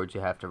how many words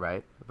you have to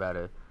write about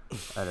an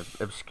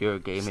obscure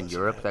game in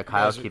Europe that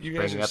Kyle keeps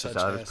bringing up as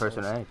all his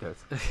personal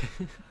anecdotes.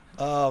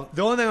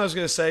 The only thing I was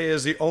going to say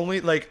is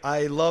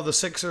I love the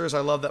Sixers.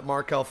 I love that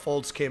Markelle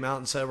Fultz came out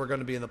and said we're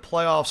going to be in the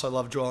playoffs. I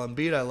love Joel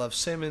Embiid. I love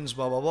Simmons,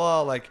 blah, blah,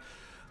 blah. Like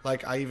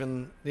I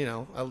even,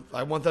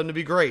 I want them to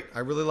be great. I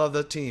really love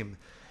that team.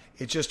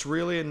 It just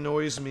really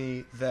annoys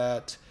me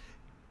that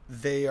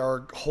they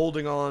are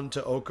holding on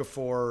to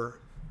Okafor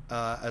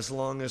as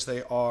long as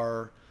they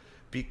are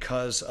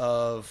because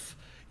of,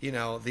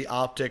 the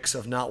optics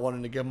of not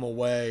wanting to give him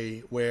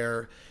away,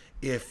 where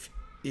if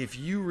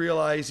you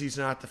realize he's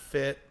not the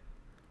fit,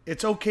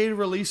 it's okay to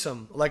release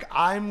him. Like,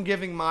 I'm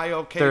giving my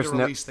okay to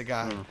release the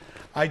guy.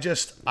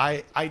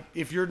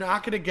 If you're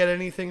not going to get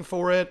anything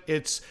for it,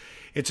 it's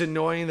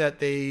annoying that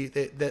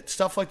that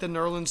stuff like the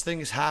Nerlens thing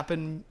has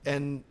happened,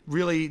 and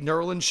really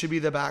Nerlens should be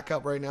the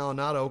backup right now,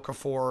 not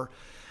Okafor.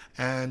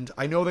 And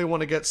I know they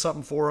want to get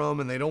something for him,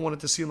 and they don't want it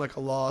to seem like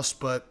a loss,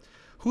 but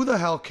who the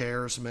hell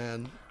cares,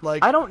 man?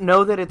 Like, I don't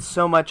know that it's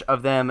so much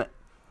of them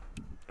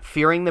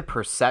fearing the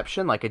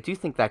perception. Like, I do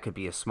think that could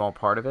be a small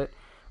part of it,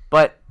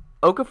 but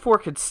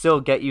Okafor could still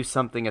get you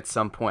something at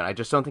some point. I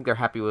just don't think they're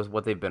happy with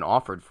what they've been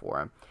offered for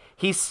him.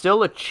 He's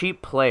still a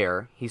cheap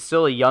player. He's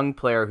still a young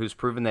player who's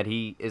proven that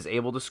he is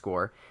able to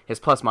score. His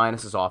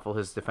plus-minus is awful.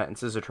 His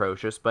defense is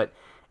atrocious. But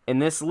in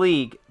this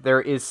league,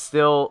 there is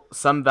still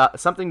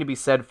something to be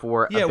said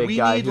for a big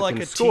guy who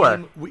can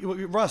score.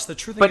 Russ, the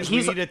truth is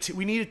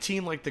we need a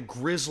team like the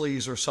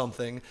Grizzlies or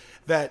something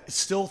that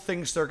still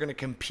thinks they're going to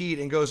compete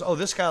and goes, oh,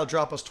 this guy will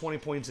drop us 20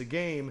 points a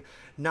game,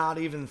 not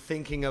even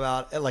thinking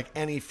about like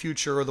any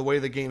future or the way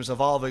the game's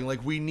evolving.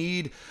 Like, we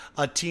need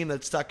a team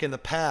that's stuck in the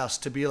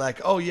past to be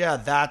like, oh yeah,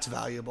 that's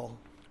valuable.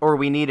 Or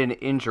we need an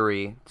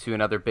injury to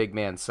another big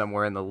man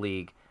somewhere in the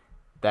league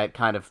that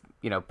kind of,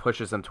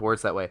 pushes them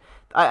towards that way.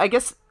 I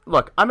guess,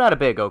 look, I'm not a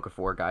big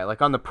Okafor guy.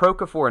 Like, on the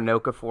Prokafor and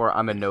Nokafor,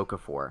 I'm a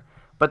Nokafor.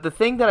 But the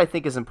thing that I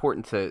think is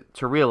important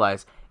to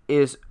realize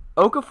is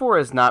Okafor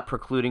is not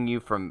precluding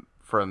you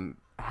from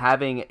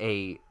having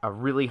a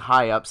really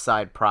high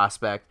upside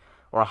prospect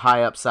or a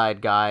high upside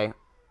guy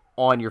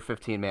on your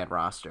 15-man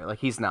roster. Like,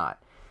 he's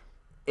not.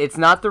 It's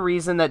not the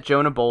reason that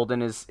Jonah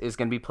Bolden is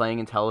going to be playing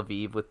in Tel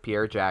Aviv with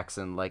Pierre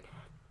Jackson. Like,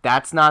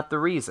 that's not the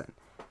reason.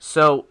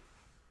 So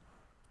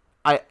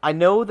I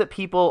know that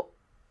people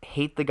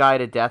hate the guy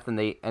to death and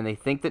they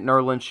think that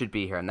Nerlens should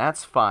be here, and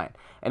that's fine.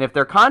 And if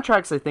their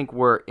contracts, I think,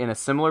 were in a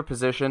similar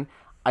position,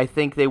 I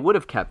think they would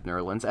have kept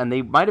Nerlens, and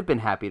they might have been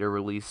happy to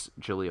release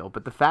Jaleel.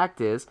 But the fact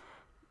is,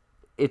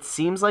 it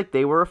seems like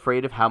they were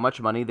afraid of how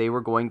much money they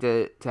were going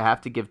to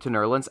have to give to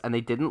Nerlens, and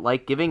they didn't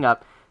like giving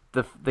up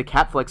the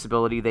cap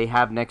flexibility they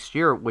have next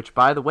year, which,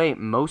 by the way,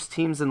 most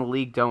teams in the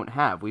league don't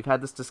have. We've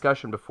had this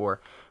discussion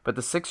before, but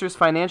the Sixers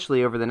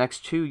financially over the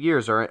next 2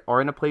 years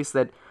are in a place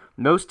that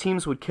most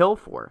teams would kill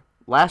for.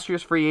 Last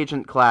year's free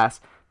agent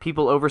class,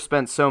 people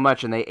overspent so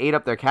much and they ate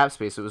up their cap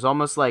space. It was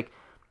almost like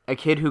a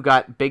kid who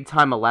got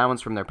big-time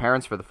allowance from their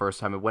parents for the first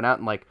time and went out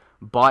and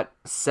bought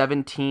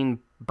 17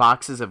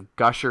 boxes of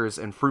Gushers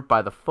and fruit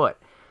by the foot.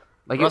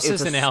 Like,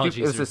 Russ's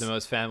analogies are the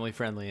most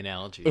family-friendly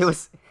analogies. It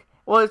was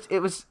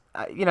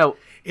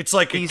it's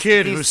like a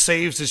kid who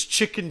saves his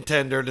chicken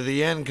tender to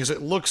the end because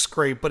it looks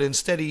great, but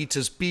instead he eats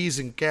his peas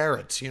and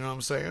carrots. You know what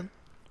I'm saying?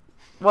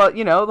 Well,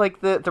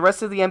 like the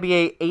rest of the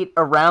NBA ate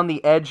around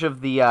the edge of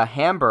the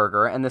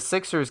hamburger, and the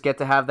Sixers get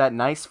to have that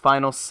nice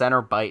final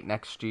center bite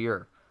next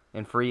year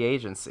in free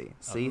agency.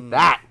 See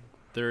that?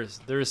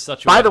 There's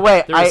such. By the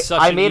way,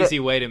 an easy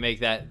way to make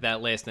that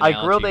last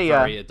analogy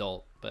very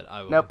adult. But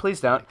I will. No,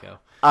 please don't.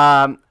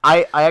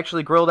 I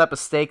actually grilled up a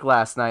steak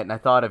last night, and I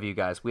thought of you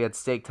guys. We had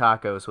steak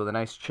tacos with a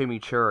nice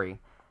chimichurri,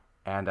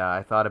 and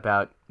I thought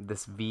about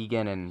this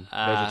vegan and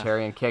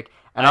vegetarian kick.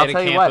 And I'll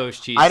tell you what, Campos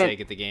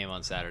cheesesteak at the game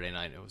on Saturday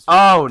night. It was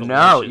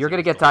no, you're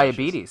gonna get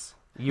diabetes.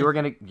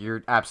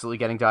 You're absolutely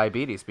getting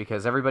diabetes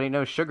because everybody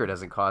knows sugar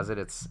doesn't cause it.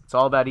 It's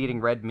all about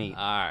eating red meat.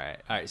 All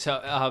right.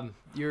 So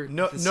you're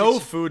no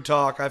food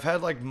talk. I've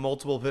had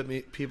multiple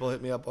people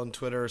hit me up on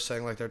Twitter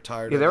saying they're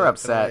tired. Yeah, of they're it,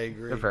 upset. I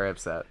agree. They're very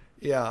upset.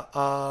 Yeah.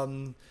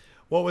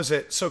 What was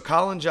it? So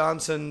Colin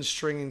Johnson,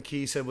 String and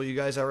Key said, "Will you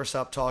guys ever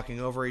stop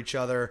talking over each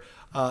other?"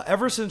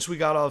 Ever since we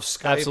got off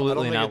Skype,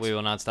 absolutely not. We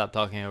will not stop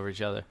talking over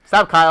each other.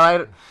 Stop,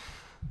 Kyle.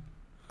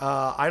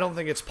 I don't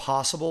think it's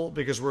possible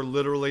because we're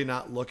literally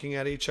not looking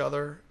at each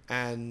other,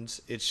 and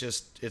it's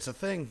a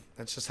thing.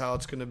 That's just how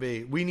it's going to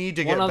be. We need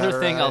to get one other better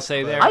thing at I'll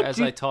say there as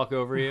I talk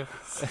over you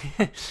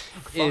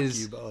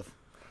is you both.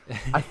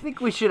 I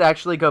think we should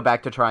actually go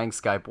back to trying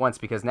Skype once,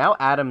 because now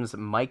Adam's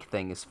mic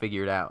thing is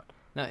figured out.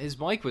 No, his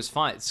mic was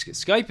fine.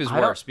 Skype is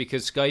worse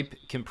because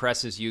Skype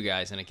compresses you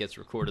guys and it gets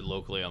recorded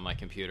locally on my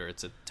computer.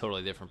 It's a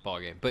totally different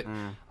ballgame. But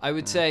I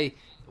would say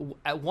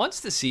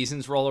once the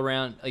seasons roll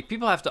around, like,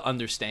 people have to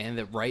understand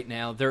that right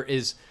now there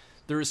is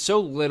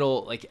so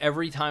little, like,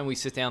 every time we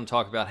sit down and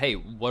talk about, hey,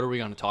 what are we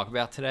going to talk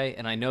about today?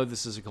 And I know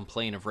this is a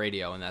complaint of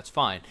radio, and that's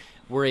fine.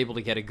 We're able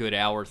to get a good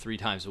hour 3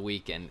 times a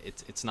week, and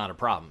it's not a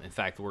problem. In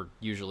fact, we're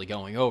usually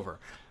going over.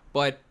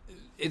 But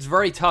it's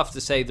very tough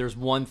to say there's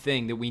one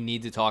thing that we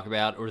need to talk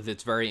about, or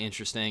that's very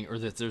interesting, or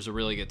that there's a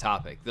really good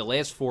topic. The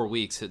last 4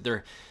 weeks,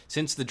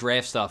 since the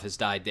draft stuff has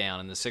died down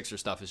and the Sixer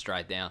stuff has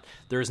died down,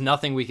 there's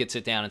nothing we could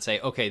sit down and say,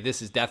 okay,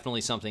 this is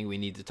definitely something we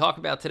need to talk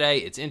about today.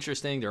 It's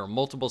interesting. There are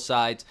multiple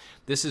sides.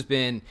 This has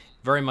been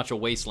very much a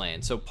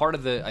wasteland. So part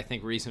of the, I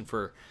think, reason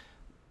for,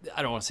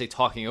 I don't want to say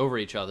talking over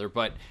each other,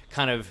 but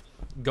kind of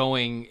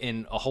going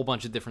in a whole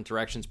bunch of different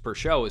directions per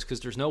show is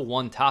because there's no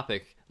one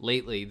topic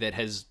lately that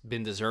has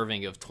been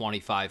deserving of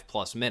 25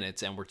 plus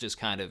minutes, and we're just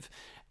kind of,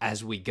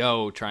 as we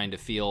go, trying to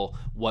feel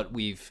what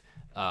we've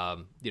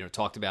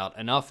talked about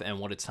enough and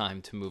what it's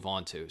time to move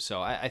on to.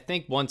 So I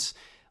think once,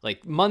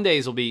 like,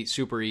 Mondays will be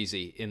super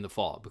easy in the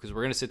fall, because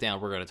we're going to sit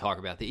down, we're going to talk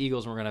about the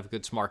Eagles, and we're going to have a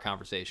good, smart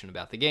conversation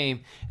about the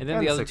game. And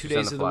then the other 2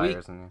 days of the week,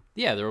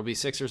 there will be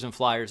Sixers and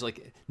Flyers.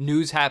 Like,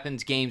 news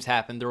happens, games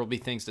happen, there will be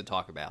things to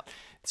talk about.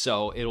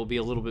 So it'll be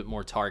a little bit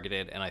more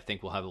targeted, and I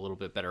think we'll have a little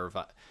bit better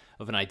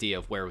of an idea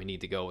of where we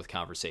need to go with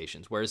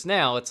conversations. Whereas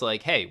now it's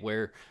like, hey,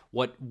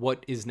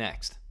 what is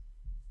next,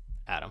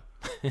 Adam?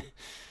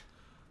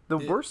 The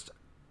worst.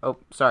 Oh,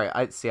 sorry.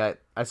 I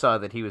saw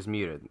that he was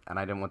muted, and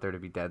I didn't want there to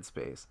be dead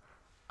space.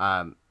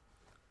 I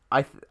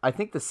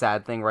think the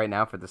sad thing right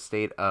now for the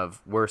state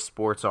of where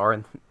sports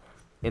are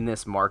in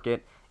this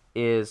market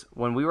is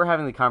when we were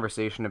having the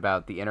conversation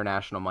about the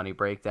international money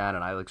breakdown,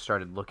 and I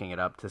started looking it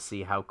up to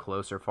see how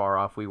close or far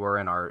off we were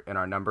in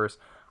our numbers.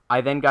 I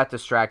then got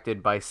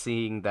distracted by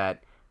seeing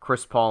that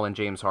Chris Paul and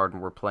James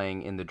Harden were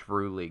playing in the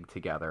Drew League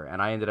together,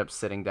 and I ended up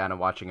sitting down and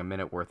watching a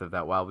minute worth of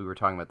that while we were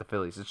talking about the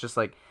Phillies. It's just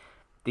like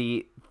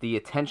the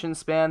attention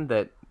span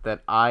that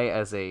I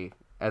as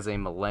a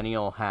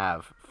millennial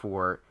have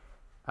for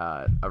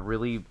a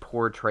really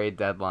poor trade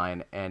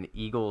deadline and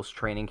Eagles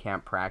training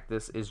camp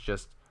practice is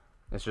just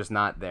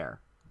not there.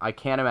 I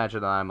can't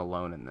imagine that I'm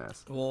alone in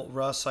this. Well,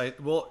 Russ,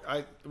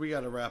 we got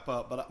to wrap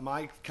up, but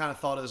my kind of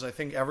thought is, I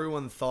think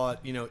everyone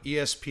thought,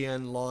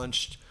 ESPN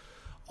launched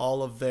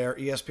all of their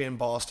ESPN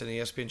Boston,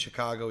 ESPN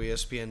Chicago,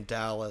 ESPN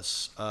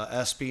Dallas,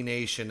 SB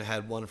Nation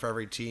had one for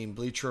every team.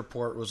 Bleacher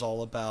Report was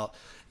all about,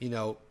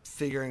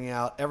 figuring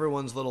out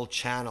everyone's little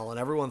channel, and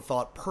everyone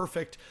thought,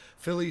 perfect,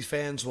 Phillies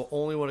fans will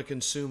only want to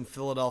consume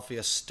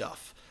Philadelphia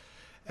stuff.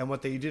 And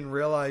what they didn't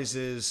realize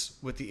is,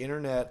 with the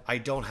internet, I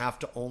don't have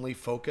to only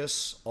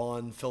focus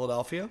on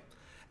Philadelphia.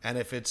 And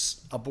if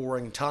it's a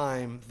boring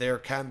time, there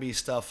can be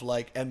stuff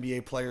like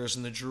NBA players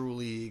in the Drew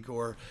League,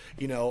 or,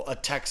 a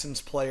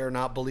Texans player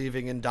not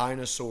believing in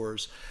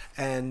dinosaurs.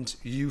 And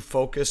you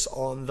focus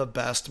on the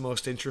best,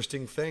 most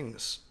interesting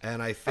things.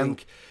 And I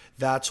think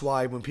that's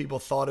why when people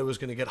thought it was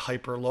going to get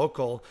hyper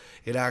local,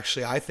 it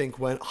actually, I think,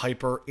 went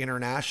hyper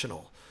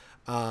international.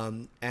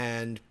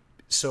 And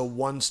so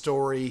one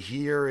story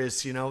here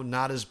is,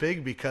 not as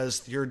big,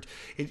 because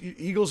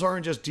Eagles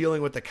aren't just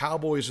dealing with the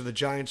Cowboys or the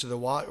Giants or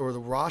the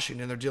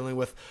Washington. They're dealing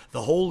with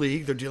the whole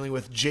league. They're dealing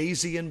with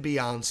Jay-Z and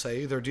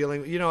Beyonce. They're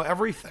dealing,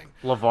 everything.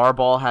 LeVar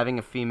Ball having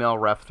a female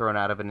ref thrown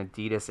out of an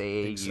Adidas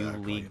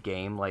AAU league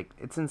game. Like,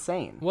 it's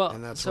insane. Well,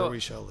 and that's where we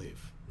shall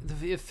leave.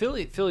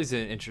 Philly's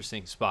an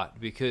interesting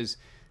spot, because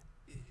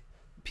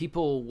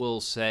people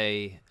will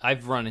say,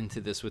 I've run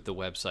into this with the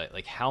website,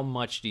 like, how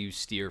much do you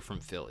steer from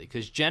Philly?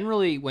 Because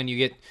generally when you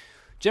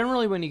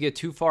get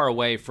too far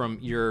away from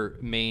your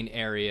main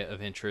area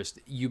of interest,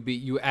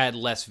 you add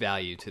less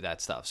value to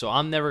that stuff. So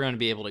I'm never going to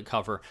be able to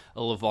cover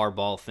a LeVar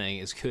Ball thing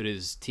as good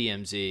as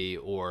TMZ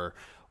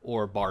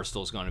or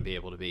Barstool's going to be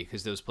able to be,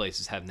 because those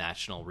places have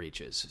national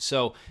reaches.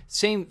 So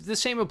the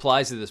same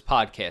applies to this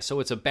podcast.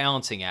 So it's a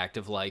balancing act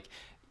of, like,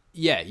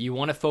 yeah, you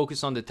want to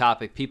focus on the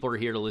topic. People are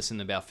here to listen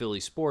about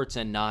Philly sports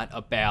and not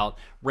about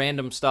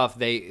random stuff.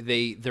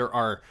 There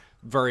are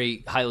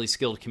very highly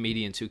skilled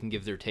comedians who can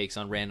give their takes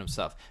on random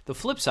stuff. The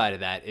flip side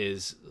of that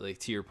is, like,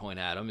 to your point,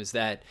 Adam, is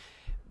that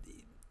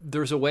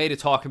there's a way to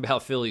talk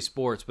about Philly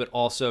sports, but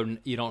also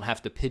you don't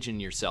have to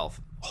pigeonhole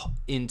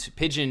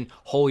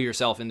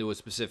yourself into a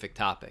specific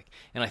topic.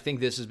 And I think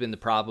this has been the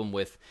problem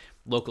with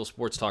local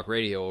sports talk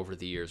radio over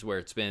the years,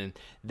 where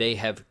they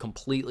have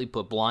completely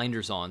put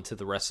blinders on to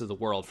the rest of the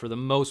world for the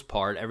most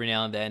part. Every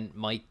now and then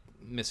Mike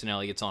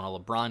Missanelli gets on a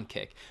LeBron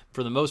kick.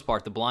 For the most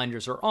part, the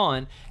blinders are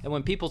on, and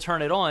when people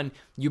turn it on,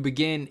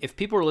 if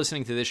people are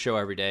listening to this show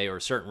every day, or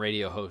a certain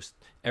radio host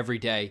every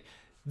day,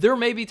 there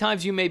may be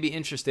times you may be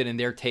interested in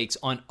their takes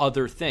on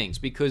other things,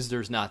 because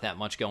there's not that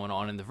much going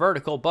on in the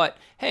vertical. But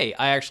hey,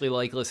 I actually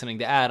like listening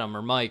to Adam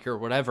or Mike or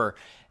whatever,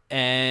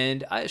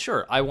 and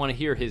I want to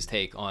hear his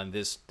take on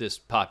this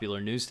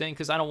popular news thing,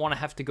 because I don't want to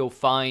have to go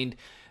find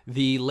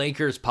the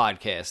Lakers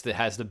podcast that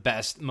has the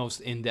best,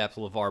 most in-depth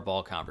LeVar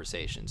Ball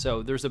conversation.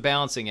 So there's a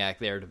balancing act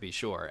there, to be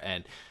sure.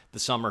 And the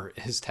summer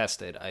has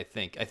tested, I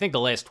think the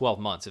last 12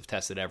 months have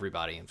tested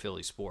everybody in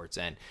Philly sports.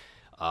 And,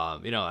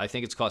 I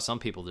think it's cost some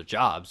people their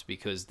jobs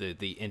because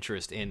the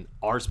interest in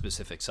our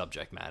specific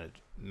subject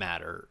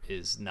matter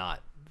is not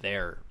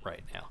there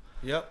right now.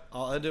 Yep,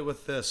 I'll end it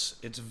with this.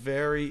 It's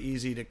very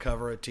easy to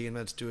cover a team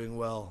that's doing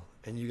well,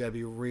 and you got to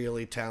be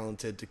really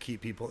talented to keep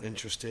people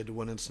interested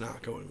when it's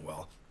not going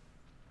well.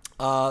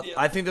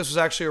 I think this was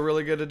actually a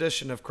really good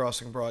edition of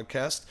Crossing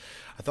Broadcast.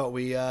 I thought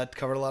we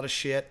covered a lot of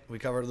shit. We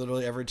covered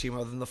literally every team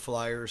other than the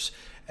Flyers,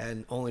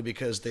 and only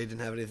because they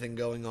didn't have anything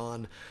going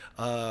on.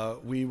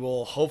 We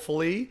will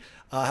hopefully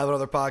have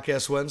another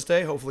podcast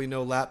Wednesday. Hopefully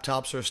no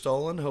laptops are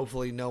stolen.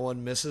 Hopefully no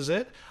one misses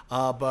it.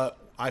 But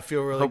I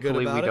feel really good about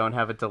it. Hopefully we don't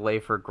have a delay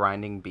for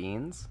grinding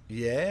beans.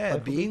 Yeah,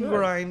 bean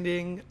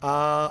grinding.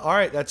 All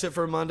right, that's it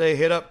for Monday.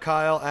 Hit up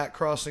Kyle at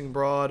Crossing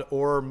Broad,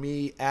 or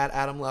me at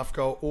Adam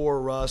Lefko,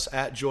 or Russ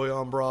at Joy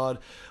on Broad.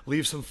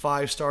 Leave some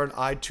 5-star and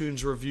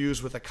iTunes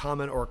reviews with a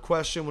comment or a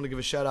question. I want to give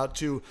a shout out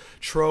to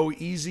Tro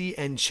Easy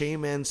and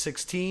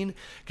Chayman16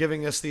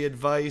 giving us the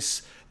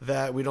advice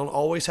that we don't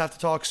always have to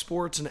talk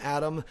sports, and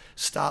Adam,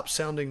 stop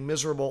sounding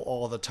miserable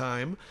all the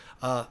time.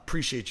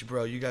 Appreciate you,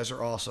 bro. You guys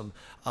are awesome.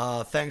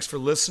 Thanks for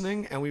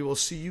listening, and we will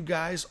see you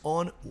guys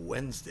on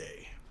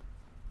Wednesday.